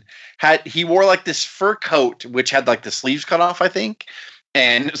Ottman, he wore like this fur coat, which had like the sleeves cut off, I think.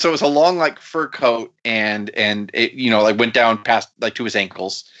 And so it was a long like fur coat, and it like went down past like to his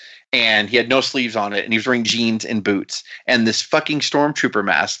ankles, and he had no sleeves on it, and he was wearing jeans and boots, and this fucking stormtrooper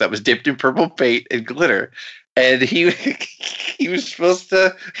mask that was dipped in purple paint and glitter, and he was supposed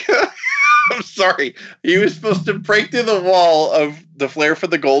to. I'm sorry, he was supposed to break through the wall of the Flair for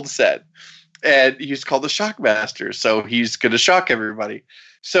the Gold set, and he's called the Shockmaster, so he's going to shock everybody.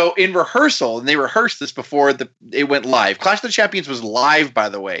 So in rehearsal, and they rehearsed this before it went live. Clash of the Champions was live, by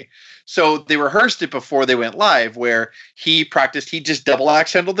the way. So they rehearsed it before they went live, where he practiced. He just double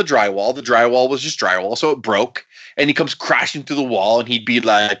axe handled the drywall. The drywall was just drywall, so it broke. And he comes crashing through the wall, and he'd be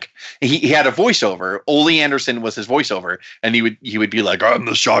like, he had a voiceover. Ole Anderson was his voiceover, and he would be like, "I'm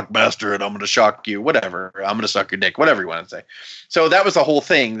the Shockmaster, and I'm going to shock you, whatever. I'm going to suck your dick, whatever you want to say." So that was the whole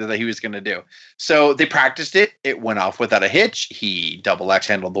thing that he was going to do. So they practiced it. It went off without a hitch. He double axe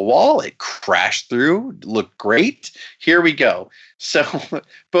handled the wall. It crashed through. Looked great. Here we go. So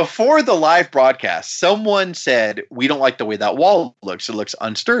before the live broadcast, someone said, "We don't like the way that wall looks. It looks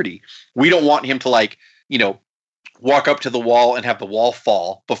unsturdy. We don't want him to walk up to the wall and have the wall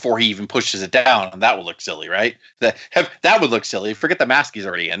fall before he even pushes it down, and that would look silly, right? That would look silly. Forget the mask he's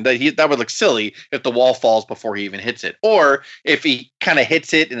already in. That would look silly if the wall falls before he even hits it, or if he kind of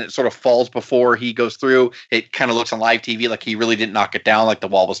hits it and it sort of falls before he goes through. It kind of looks on live TV like he really didn't knock it down, like the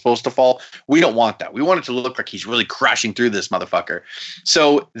wall was supposed to fall. We don't want that. We want it to look like he's really crashing through this motherfucker.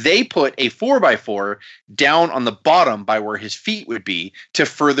 So they put a 4x4 down on the bottom by where his feet would be to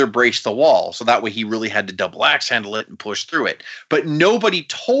further brace the wall, so that way he really had to double axe handle it and push through it. But nobody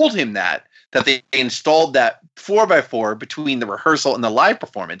told him that they installed that 4x4 between the rehearsal and the live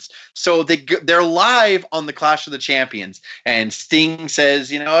performance. So they're live on the Clash of the Champions, and Sting says,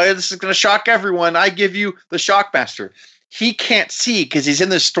 "This is going to shock everyone. I give you the Shockmaster." He can't see because he's in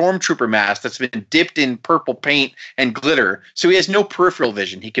this stormtrooper mask that's been dipped in purple paint and glitter. So he has no peripheral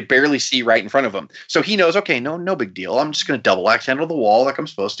vision. He could barely see right in front of him. So he knows, okay, no big deal. I'm just going to double axe handle the wall like I'm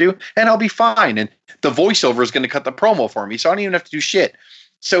supposed to, and I'll be fine. And the voiceover is going to cut the promo for me, so I don't even have to do shit.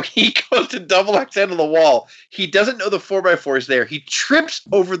 So he goes to double axe handle the wall. He doesn't know the 4x4 is there. He trips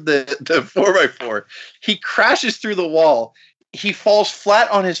over the 4x4. He crashes through the wall. He falls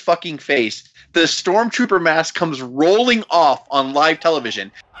flat on his fucking face. The stormtrooper mask comes rolling off on live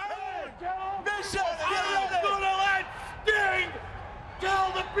television.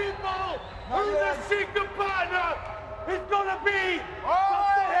 Tell the people who the secret partner is going to be. All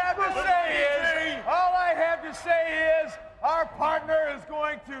I have to say is our partner is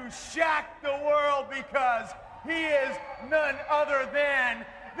going to shock the world because he is none other than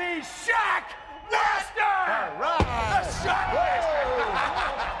the Shockmaster! All right. The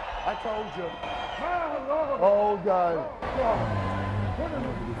Shockmaster! I told you. Oh, God.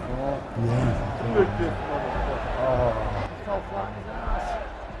 Look at this motherfucker. So flat his ass.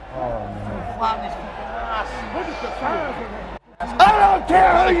 So flat his ass. Look at the size of him. I don't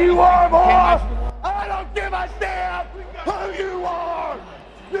care who you are, boy. I don't give a damn who you are.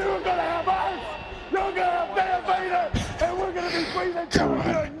 You're going to have us. You're going to have Van Vader. And we're going to be breathing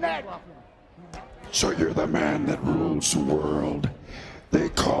through your neck. So you're the man that rules the world. They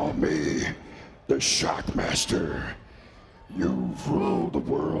call me the Shockmaster. You've ruled the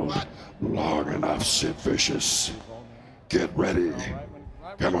world long enough, Sid Vicious. Get ready.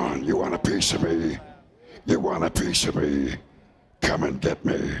 Come on, you want a piece of me? You want a piece of me? Come and get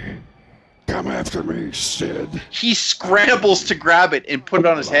me. Come after me, Sid. He scrambles to grab it and put it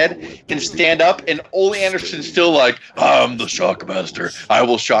on his head and stand up, and Ole Anderson's still like, "I'm the Shockmaster. I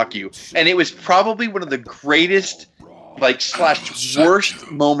will shock you." And it was probably one of the greatest /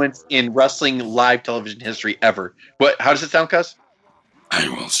 worst moments in wrestling live television history ever. How does it sound, Cuz? I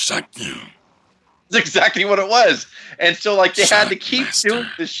will suck you. That's exactly what it was. And so they had to keep doing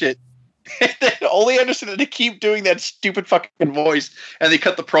this shit. And then Ole Anderson had to keep doing that stupid fucking voice, and they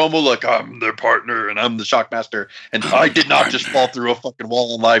cut the promo like, I'm their partner and I'm the Shockmaster, and I did not just fall through a fucking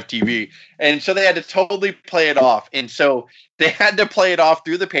wall on live TV. And so they had to totally play it off. And so they had to play it off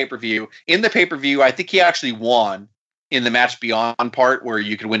through the pay-per-view. In the pay-per-view, I think he actually won in the Match Beyond part where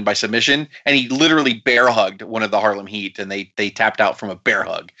you could win by submission, and he literally bear hugged one of the Harlem Heat, and they tapped out from a bear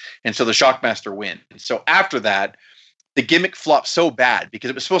hug. And so the Shockmaster win. So after that, the gimmick flopped so bad because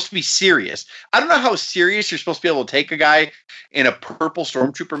it was supposed to be serious. I don't know how serious you're supposed to be able to take a guy in a purple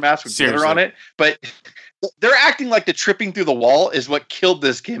stormtrooper mask with glitter on it, but they're acting like the tripping through the wall is what killed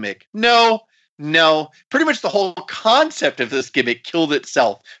this gimmick. No. Pretty much the whole concept of this gimmick killed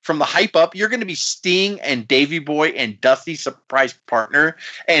itself. From the hype up, you're going to be Sting and Davey Boy and Dusty's surprise partner,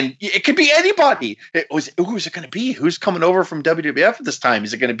 and it could be anybody. Who is it going to be? Who's coming over from WWF at this time?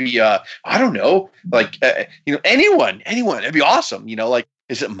 Is it going to be I don't know, like anyone? It'd be awesome. Like,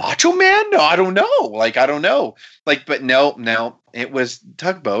 is it Macho Man? No, I don't know. Like, I don't know. Like, but no. It was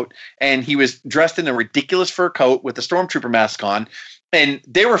Tugboat, and he was dressed in a ridiculous fur coat with a stormtrooper mask on. And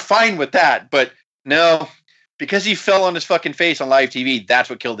they were fine with that, but no, because he fell on his fucking face on live TV, that's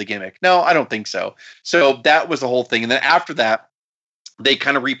what killed the gimmick. No, I don't think so. So that was the whole thing. And then after that, they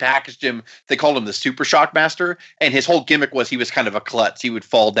kind of repackaged him. They called him the Super Shockmaster, and his whole gimmick was he was kind of a klutz. He would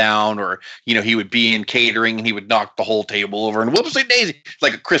fall down, or he would be in catering and he would knock the whole table over. And whoopsie daisy,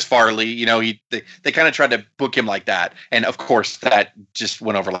 like a Chris Farley. They kind of tried to book him like that, and of course that just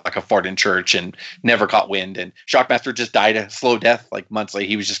went over like a fart in church and never caught wind. And Shockmaster just died a slow death like months later.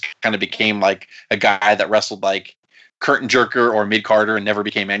 He was just kind of became like a guy that wrestled like curtain jerker or mid Carter and never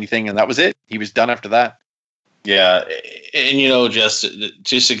became anything, and that was it. He was done after that. Yeah, and just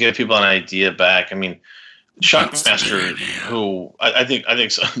to give people an idea back, I mean, Shockmaster, who I think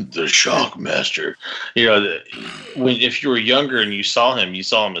so, the Shockmaster. If you were younger and you saw him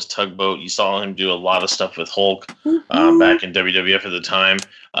as Tugboat. You saw him do a lot of stuff with Hulk back in WWF at the time.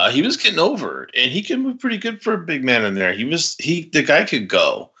 He was getting over, and he could move pretty good for a big man in there. The guy could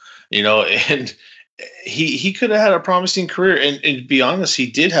go, and he could have had a promising career, and to be honest, he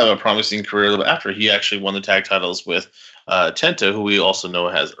did have a promising career after he actually won the tag titles with Tenta, who we also know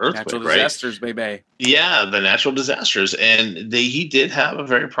has Earthquake, Natural Disasters, baby. Yeah, the Natural Disasters, and he did have a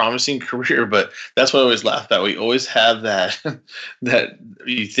very promising career. But that's what I always laugh at. We always have that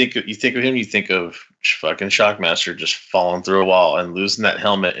you think of him, you think of fucking Shockmaster just falling through a wall and losing that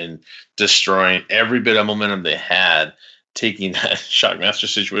helmet and destroying every bit of momentum they had, taking that Shockmaster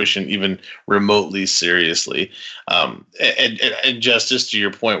situation even remotely seriously. And Justice, to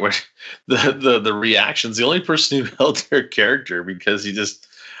your point, where the reactions, the only person who held their character because he just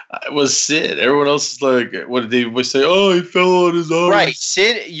was Sid. Everyone else is like, what did they always say? Oh, he fell on his arm. Right,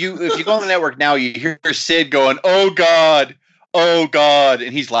 Sid. If you go on the network now, you hear Sid going, "Oh God,"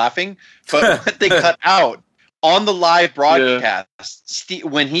 and he's laughing. But what they cut out on the live broadcast,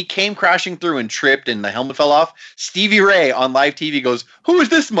 when he came crashing through and tripped and the helmet fell off, Stevie Ray on live TV goes, "Who is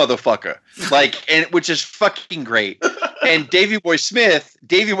this motherfucker?" Which is fucking great. And Davey Boy Smith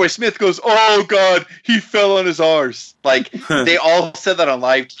goes, "Oh God, he fell on his arse." They all said that on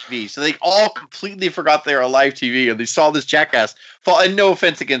live TV. So they all completely forgot they were on live TV and they saw this jackass fall. And no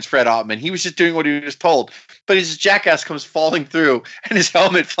offense against Fred Ottman. He was just doing what he was told. But his jackass comes falling through and his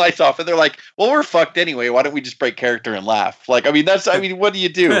helmet flies off. And they're like, well, we're fucked anyway. Why don't we just break character and laugh? What do you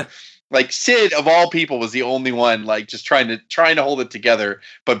do? Sid, of all people, was the only one just trying to hold it together,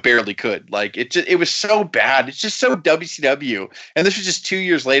 but barely could. It was so bad. It's just so WCW. And this was just 2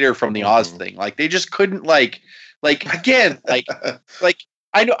 years later from the Oz thing. They just couldn't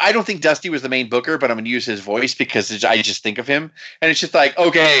I don't think Dusty was the main booker, but I'm going to use his voice because I just think of him. And it's just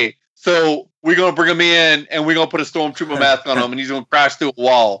okay, so we're going to bring him in and we're going to put a stormtrooper mask on him and he's going to crash through a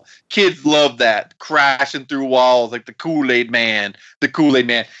wall. Kids love that, crashing through walls like the Kool-Aid Man.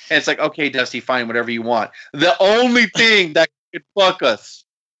 And it's okay, Dusty, fine, whatever you want. The only thing that could fuck us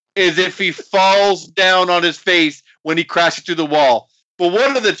is if he falls down on his face when he crashes through the wall. But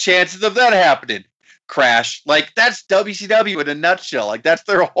what are the chances of that happening? Crash. That's WCW in a nutshell. That's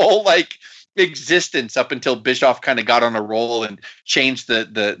their whole existence up until Bischoff kind of got on a roll and changed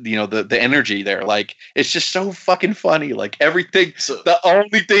the energy there. It's just so fucking funny. Everything. The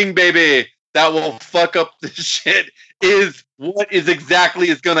only thing, baby, that will fuck up this shit is what is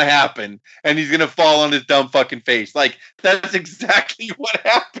going to happen, and he's gonna fall on his dumb fucking face. That's exactly what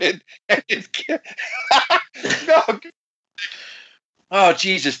happened. And no. Oh,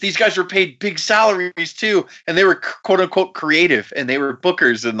 Jesus. These guys were paid big salaries, too. And they were, quote, unquote, creative. And they were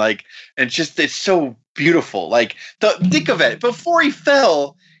bookers. And, it's so beautiful. Think of it. Before he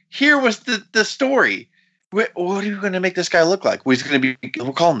fell, here was the story. what are you going to make this guy look like? We'll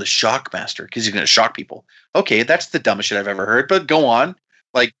call him the Shockmaster because he's going to shock people. Okay, that's the dumbest shit I've ever heard. But go on.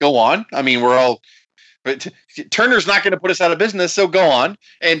 I mean, but Turner's not going to put us out of business, so go on.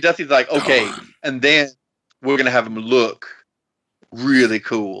 And Dusty's like, okay, and then we're going to have him look really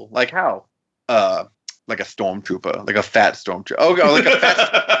cool. Like how? Like a stormtrooper, like a fat stormtrooper. Oh, like a fat.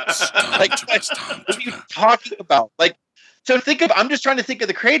 What are you talking about? Like, so I'm just trying to think of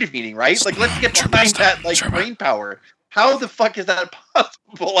the creative meaning, right? Like, let's get behind that, like, brain power. How the fuck is that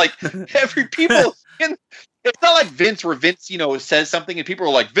possible? Like, it's not like Vince, where Vince, says something and people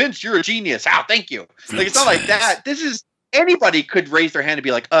are like, Vince, you're a genius. Thank you. Like, it's not like that. This is, anybody could raise their hand and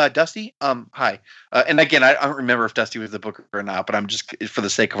be like, Dusty, hi. And again, I don't remember if Dusty was the booker or not, but I'm just, for the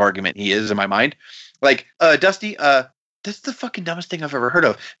sake of argument, he is in my mind. Like, Dusty, that's the fucking dumbest thing I've ever heard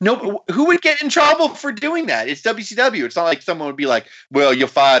of. No, who would get in trouble for doing that? It's WCW. It's not like someone would be like, well, you're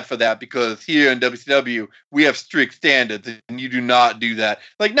fired for that because here in WCW, we have strict standards and you do not do that.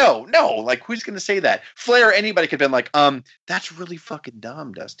 Like, no. Like, who's going to say that? Flair, anybody could have been like, that's really fucking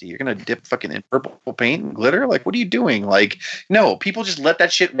dumb, Dusty. You're going to dip fucking in purple paint and glitter? Like, what are you doing? Like, no, people just let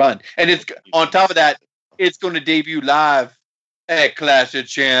that shit run. And it's on top of that, it's going to debut live at Clash of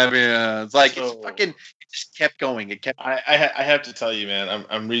Champions. Like, it's fucking... just kept going. I have to tell you, man.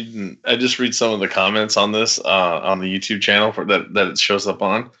 I'm reading. I just read some of the comments on this on the YouTube channel that it shows up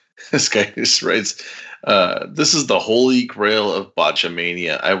on. This guy just writes, "This is the holy grail of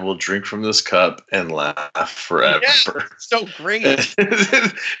botchamania. I will drink from this cup and laugh forever." Yeah, so great.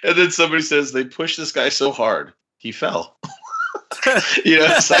 And then somebody says they pushed this guy so hard he fell.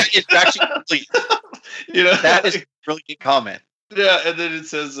 It's actually that is a really good comment. Yeah, and then it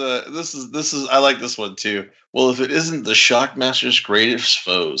says, this is I like this one too. Well, if it isn't the Shockmaster's greatest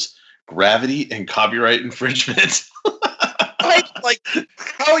foes, gravity and copyright infringement. like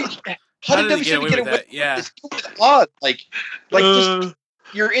how did WWE get away with that? Yeah. It's odd. Just,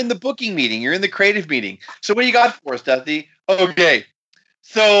 you're in the booking meeting, you're in the creative meeting. So what do you got for us, Dusty? Okay.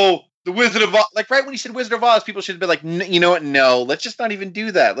 So the Wizard of Oz, like right when he said Wizard of Oz, people should have been like, you know what? No, let's just not even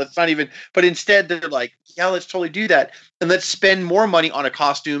do that. Let's not even. But instead, they're like, yeah, let's totally do that, and let's spend more money on a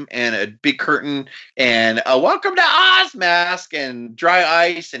costume and a big curtain and a Welcome to Oz mask and dry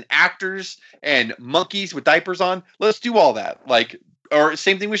ice and actors and monkeys with diapers on. Let's do all that. Like, or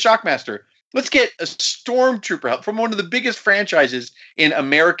same thing with Shockmaster. Let's get a stormtrooper help from one of the biggest franchises in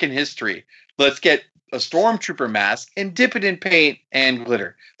American history. Let's get a stormtrooper mask and dip it in paint and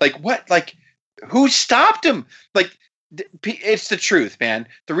glitter. Like what? Like who stopped him? Like it's the truth, man.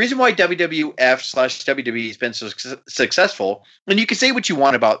 The reason why WWF/WWE has been so successful, and you can say what you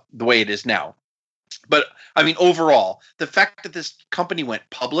want about the way it is now, but I mean overall, the fact that this company went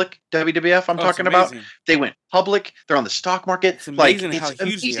public, WWF, I'm talking about, they went public. They're on the stock market. It's amazing how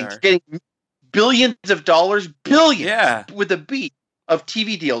huge they are. Getting billions of dollars, with a B. Of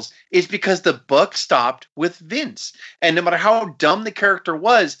TV deals is because the buck stopped with Vince. And no matter how dumb the character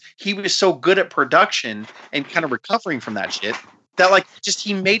was, he was so good at production and kind of recovering from that shit that like just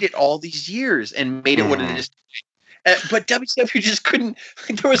he made it all these years and made it what it is. But WCW just couldn't.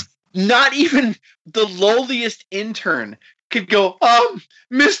 Like, there was not even the lowliest intern could go,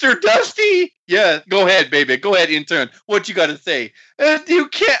 Mr. Dusty? Yeah, go ahead, baby. Go ahead, intern. What you got to say? You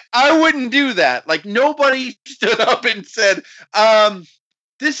can't. I wouldn't do that. Like, nobody stood up and said,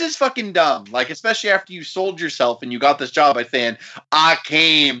 this is fucking dumb. Like, especially after you sold yourself and you got this job by saying, I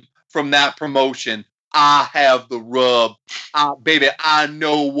came from that promotion. I have the rub. Baby, I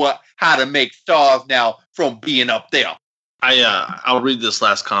know how to make stars now from being up there. I'll read this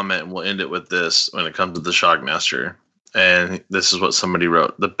last comment and we'll end it with this when it comes to the Shockmaster. And this is what somebody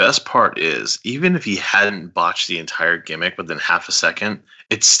wrote. The best part is, even if he hadn't botched the entire gimmick within half a second,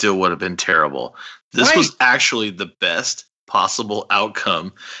 it still would have been terrible. This was actually the best possible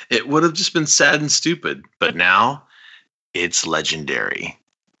outcome. It would have just been sad and stupid. But now, it's legendary.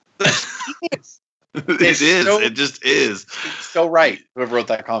 It just is. It's so right. Whoever wrote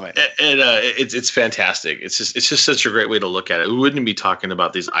that comment. It's fantastic. It's just such a great way to look at it. We wouldn't be talking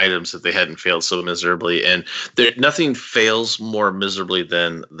about these items if they hadn't failed so miserably. And nothing fails more miserably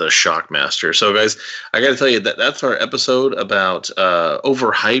than the Shockmaster. So, guys, I got to tell you that's our episode about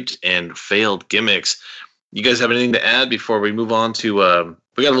overhyped and failed gimmicks. You guys have anything to add before we move on to?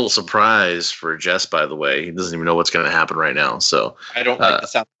 We got a little surprise for Jess, by the way. He doesn't even know what's going to happen right now. So I don't like the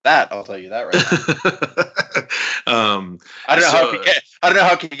sound of that. I'll tell you that right now. I don't know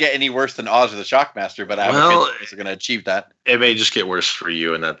how it can get any worse than Oz or the Shockmaster, but I have a feeling we're going to achieve that. It may just get worse for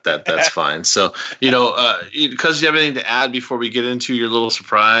you, and that's fine. So because you have anything to add before we get into your little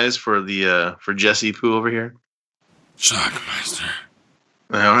surprise for the for Jesse Poo over here. Shockmaster.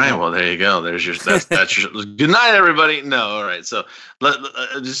 All right. Well, there you go. There's your that's your good night, everybody. No, all right. So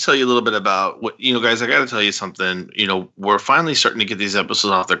I'll just tell you a little bit about what guys. I got to tell you something. We're finally starting to get these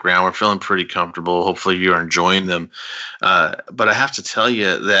episodes off the ground. We're feeling pretty comfortable. Hopefully, you're enjoying them. But I have to tell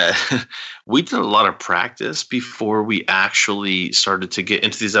you that we did a lot of practice before we actually started to get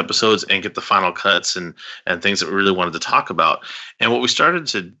into these episodes and get the final cuts and things that we really wanted to talk about. And what we started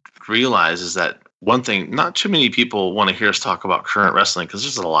to realize is that. One thing, not too many people want to hear us talk about current wrestling because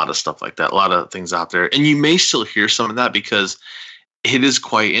there's a lot of stuff like that, a lot of things out there. And you may still hear some of that because it is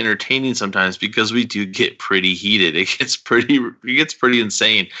quite entertaining sometimes because we do get pretty heated. It gets pretty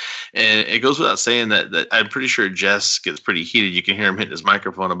insane. And it goes without saying that I'm pretty sure Jess gets pretty heated. You can hear him hitting his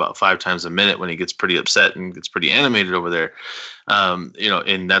microphone about 5 times a minute when he gets pretty upset and gets pretty animated over there.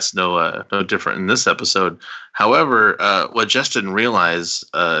 And that's no different in this episode. However, what Jess didn't realize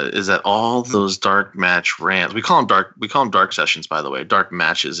is that all those dark match rants, we call them dark sessions, by the way, dark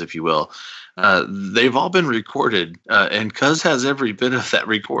matches, if you will. They've all been recorded, and Cuz has every bit of that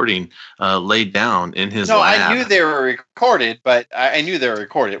recording laid down in his lab. I knew they were recorded, but I knew they were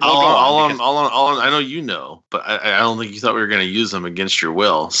recorded. I know you know, but I don't think you thought we were going to use them against your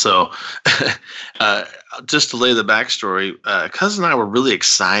will. So, just to lay the backstory, Cuz and I were really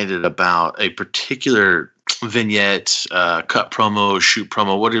excited about a particular vignette, cut promo, shoot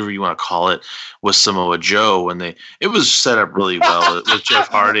promo, whatever you want to call it, with Samoa Joe when it was set up really well with Jeff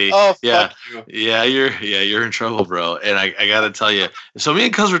Hardy. You're in trouble, bro. And I got to tell you, so me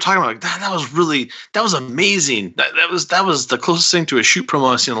and Cuz were talking about that was amazing. That was the closest thing to a shoot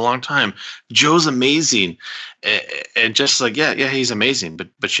promo I've seen in a long time. Joe's amazing, and just like he's amazing.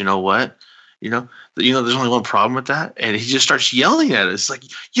 But you know what? There's only one problem with that. And he just starts yelling at us. It's like,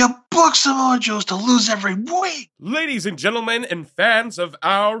 you book Samoa Joe's to lose every week. Ladies and gentlemen and fans of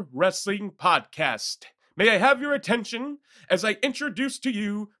our wrestling podcast, may I have your attention as I introduce to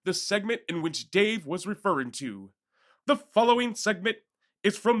you the segment in which Dave was referring to. The following segment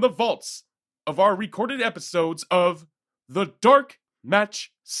is from the vaults of our recorded episodes of The Dark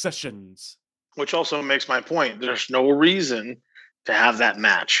Match Sessions. Which also makes my point. There's no reason to have that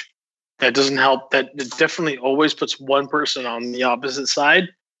match. That doesn't help. That it definitely always puts one person on the opposite side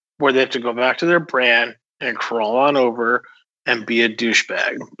where they have to go back to their brand and crawl on over and be a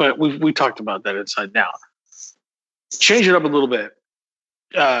douchebag. But we talked about that inside now. Change it up a little bit.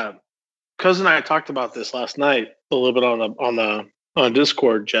 Cuz and I talked about this last night a little bit on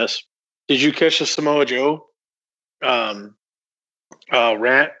Discord. Jess, did you catch the Samoa Joe rant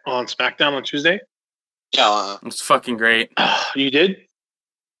on SmackDown on Tuesday? Yeah, it was fucking great. You did?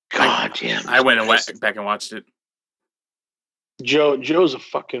 God damn! I went back and watched it. Joe's a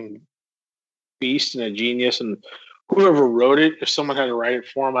fucking beast and a genius, and whoever wrote it, if someone had to write it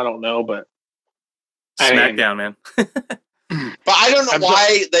for him, I don't know, but SmackDown, man. But I don't know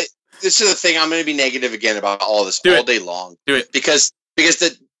why. This is the thing. I'm going to be negative again about all this all day long. Do it because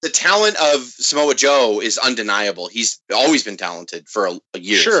the talent of Samoa Joe is undeniable. He's always been talented for a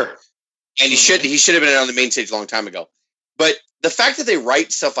year. Sure, and he should have been on the main stage a long time ago. But the fact that they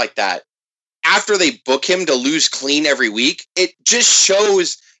write stuff like that after they book him to lose clean every week, it just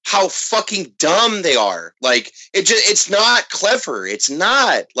shows how fucking dumb they are. Like, it's not clever. It's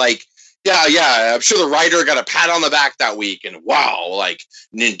not like, yeah, I'm sure the writer got a pat on the back that week and wow, like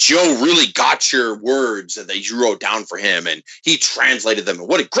Joe really got your words that you wrote down for him and he translated them.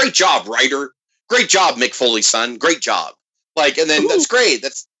 What a great job, writer. Great job, Mick Foley's son. Great job. Like, and then that's great.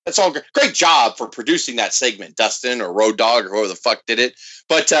 That's all great job for producing that segment, Dustin or Road Dogg or whoever the fuck did it.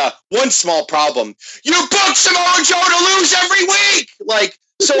 But one small problem: you book Samoa Joe to lose every week. Like,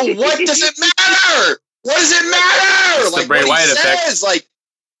 so what does it matter? What does it matter? It's like the Bray Wyatt effect. Like,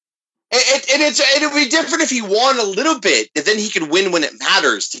 it would be different if he won a little bit, and then he could win when it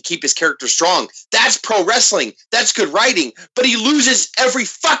matters to keep his character strong. That's pro wrestling. That's good writing. But he loses every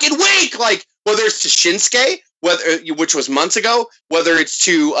fucking week. Like, whether it's to Shinsuke, which was months ago, whether it's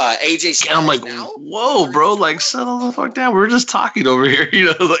to AJ Styles. I'm like, now, whoa, bro, like settle the fuck down. We're just talking over here,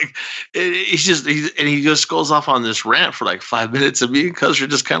 like he just goes off on this rant for like 5 minutes, and me and Cuz are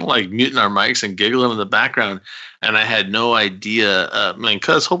just kind of like muting our mics and giggling in the background. And I had no idea.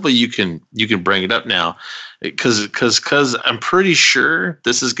 Cuz, hopefully you can bring it up now, because I'm pretty sure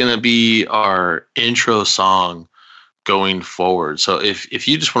this is gonna be our intro song going forward. So if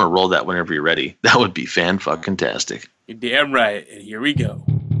you just want to roll that whenever you're ready, that would be fan-fucking-tastic. You're damn right. And here we go.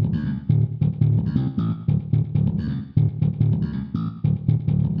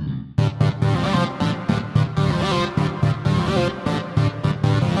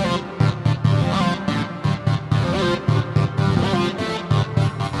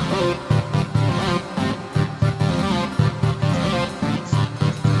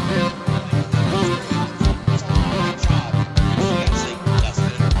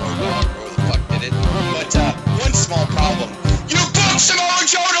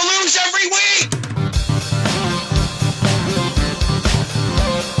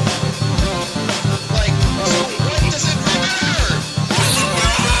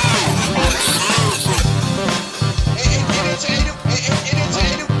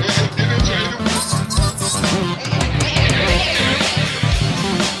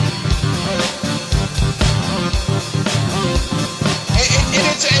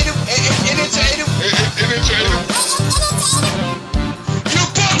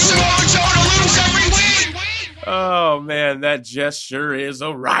 just sure is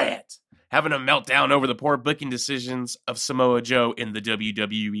a riot. Having a meltdown over the poor booking decisions of Samoa Joe in the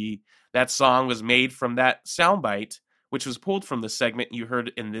WWE. That song was made from that soundbite, which was pulled from the segment you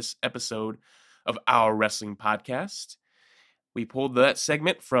heard in this episode of Our Wrestling Podcast. We pulled that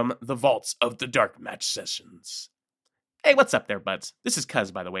segment from the vaults of the Dark Match Sessions. Hey, what's up there, buds? This is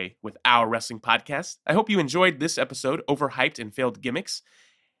Cuz, by the way, with Our Wrestling Podcast. I hope you enjoyed this episode, Overhyped and Failed Gimmicks.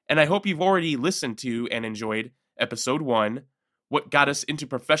 And I hope you've already listened to and enjoyed episode 1, What Got Us Into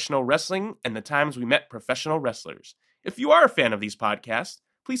Professional Wrestling and the Times We Met Professional Wrestlers. If you are a fan of these podcasts,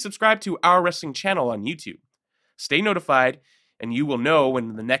 please subscribe to Our Wrestling channel on YouTube. Stay notified, and you will know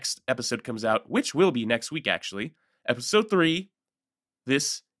when the next episode comes out, which will be next week, actually. Episode 3,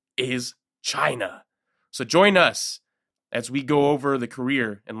 This is China. So join us as we go over the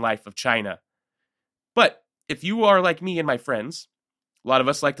career and life of China. But if you are like me and my friends, a lot of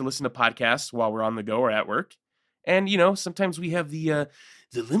us like to listen to podcasts while we're on the go or at work. And, you know, sometimes we have the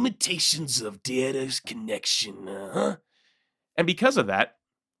limitations of data connection. And because of that,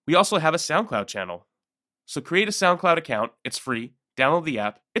 we also have a SoundCloud channel. So create a SoundCloud account. It's free. Download the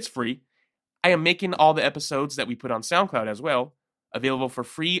app. It's free. I am making all the episodes that we put on SoundCloud as well available for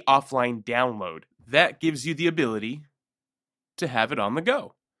free offline download. That gives you the ability to have it on the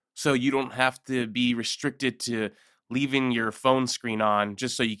go. So you don't have to be restricted to leaving your phone screen on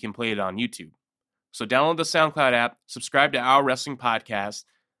just so you can play it on YouTube. So download the SoundCloud app, subscribe to Our Wrestling Podcast,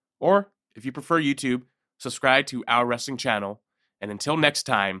 or if you prefer YouTube, subscribe to Our Wrestling channel. And until next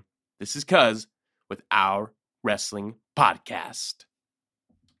time, this is Cuz with Our Wrestling Podcast.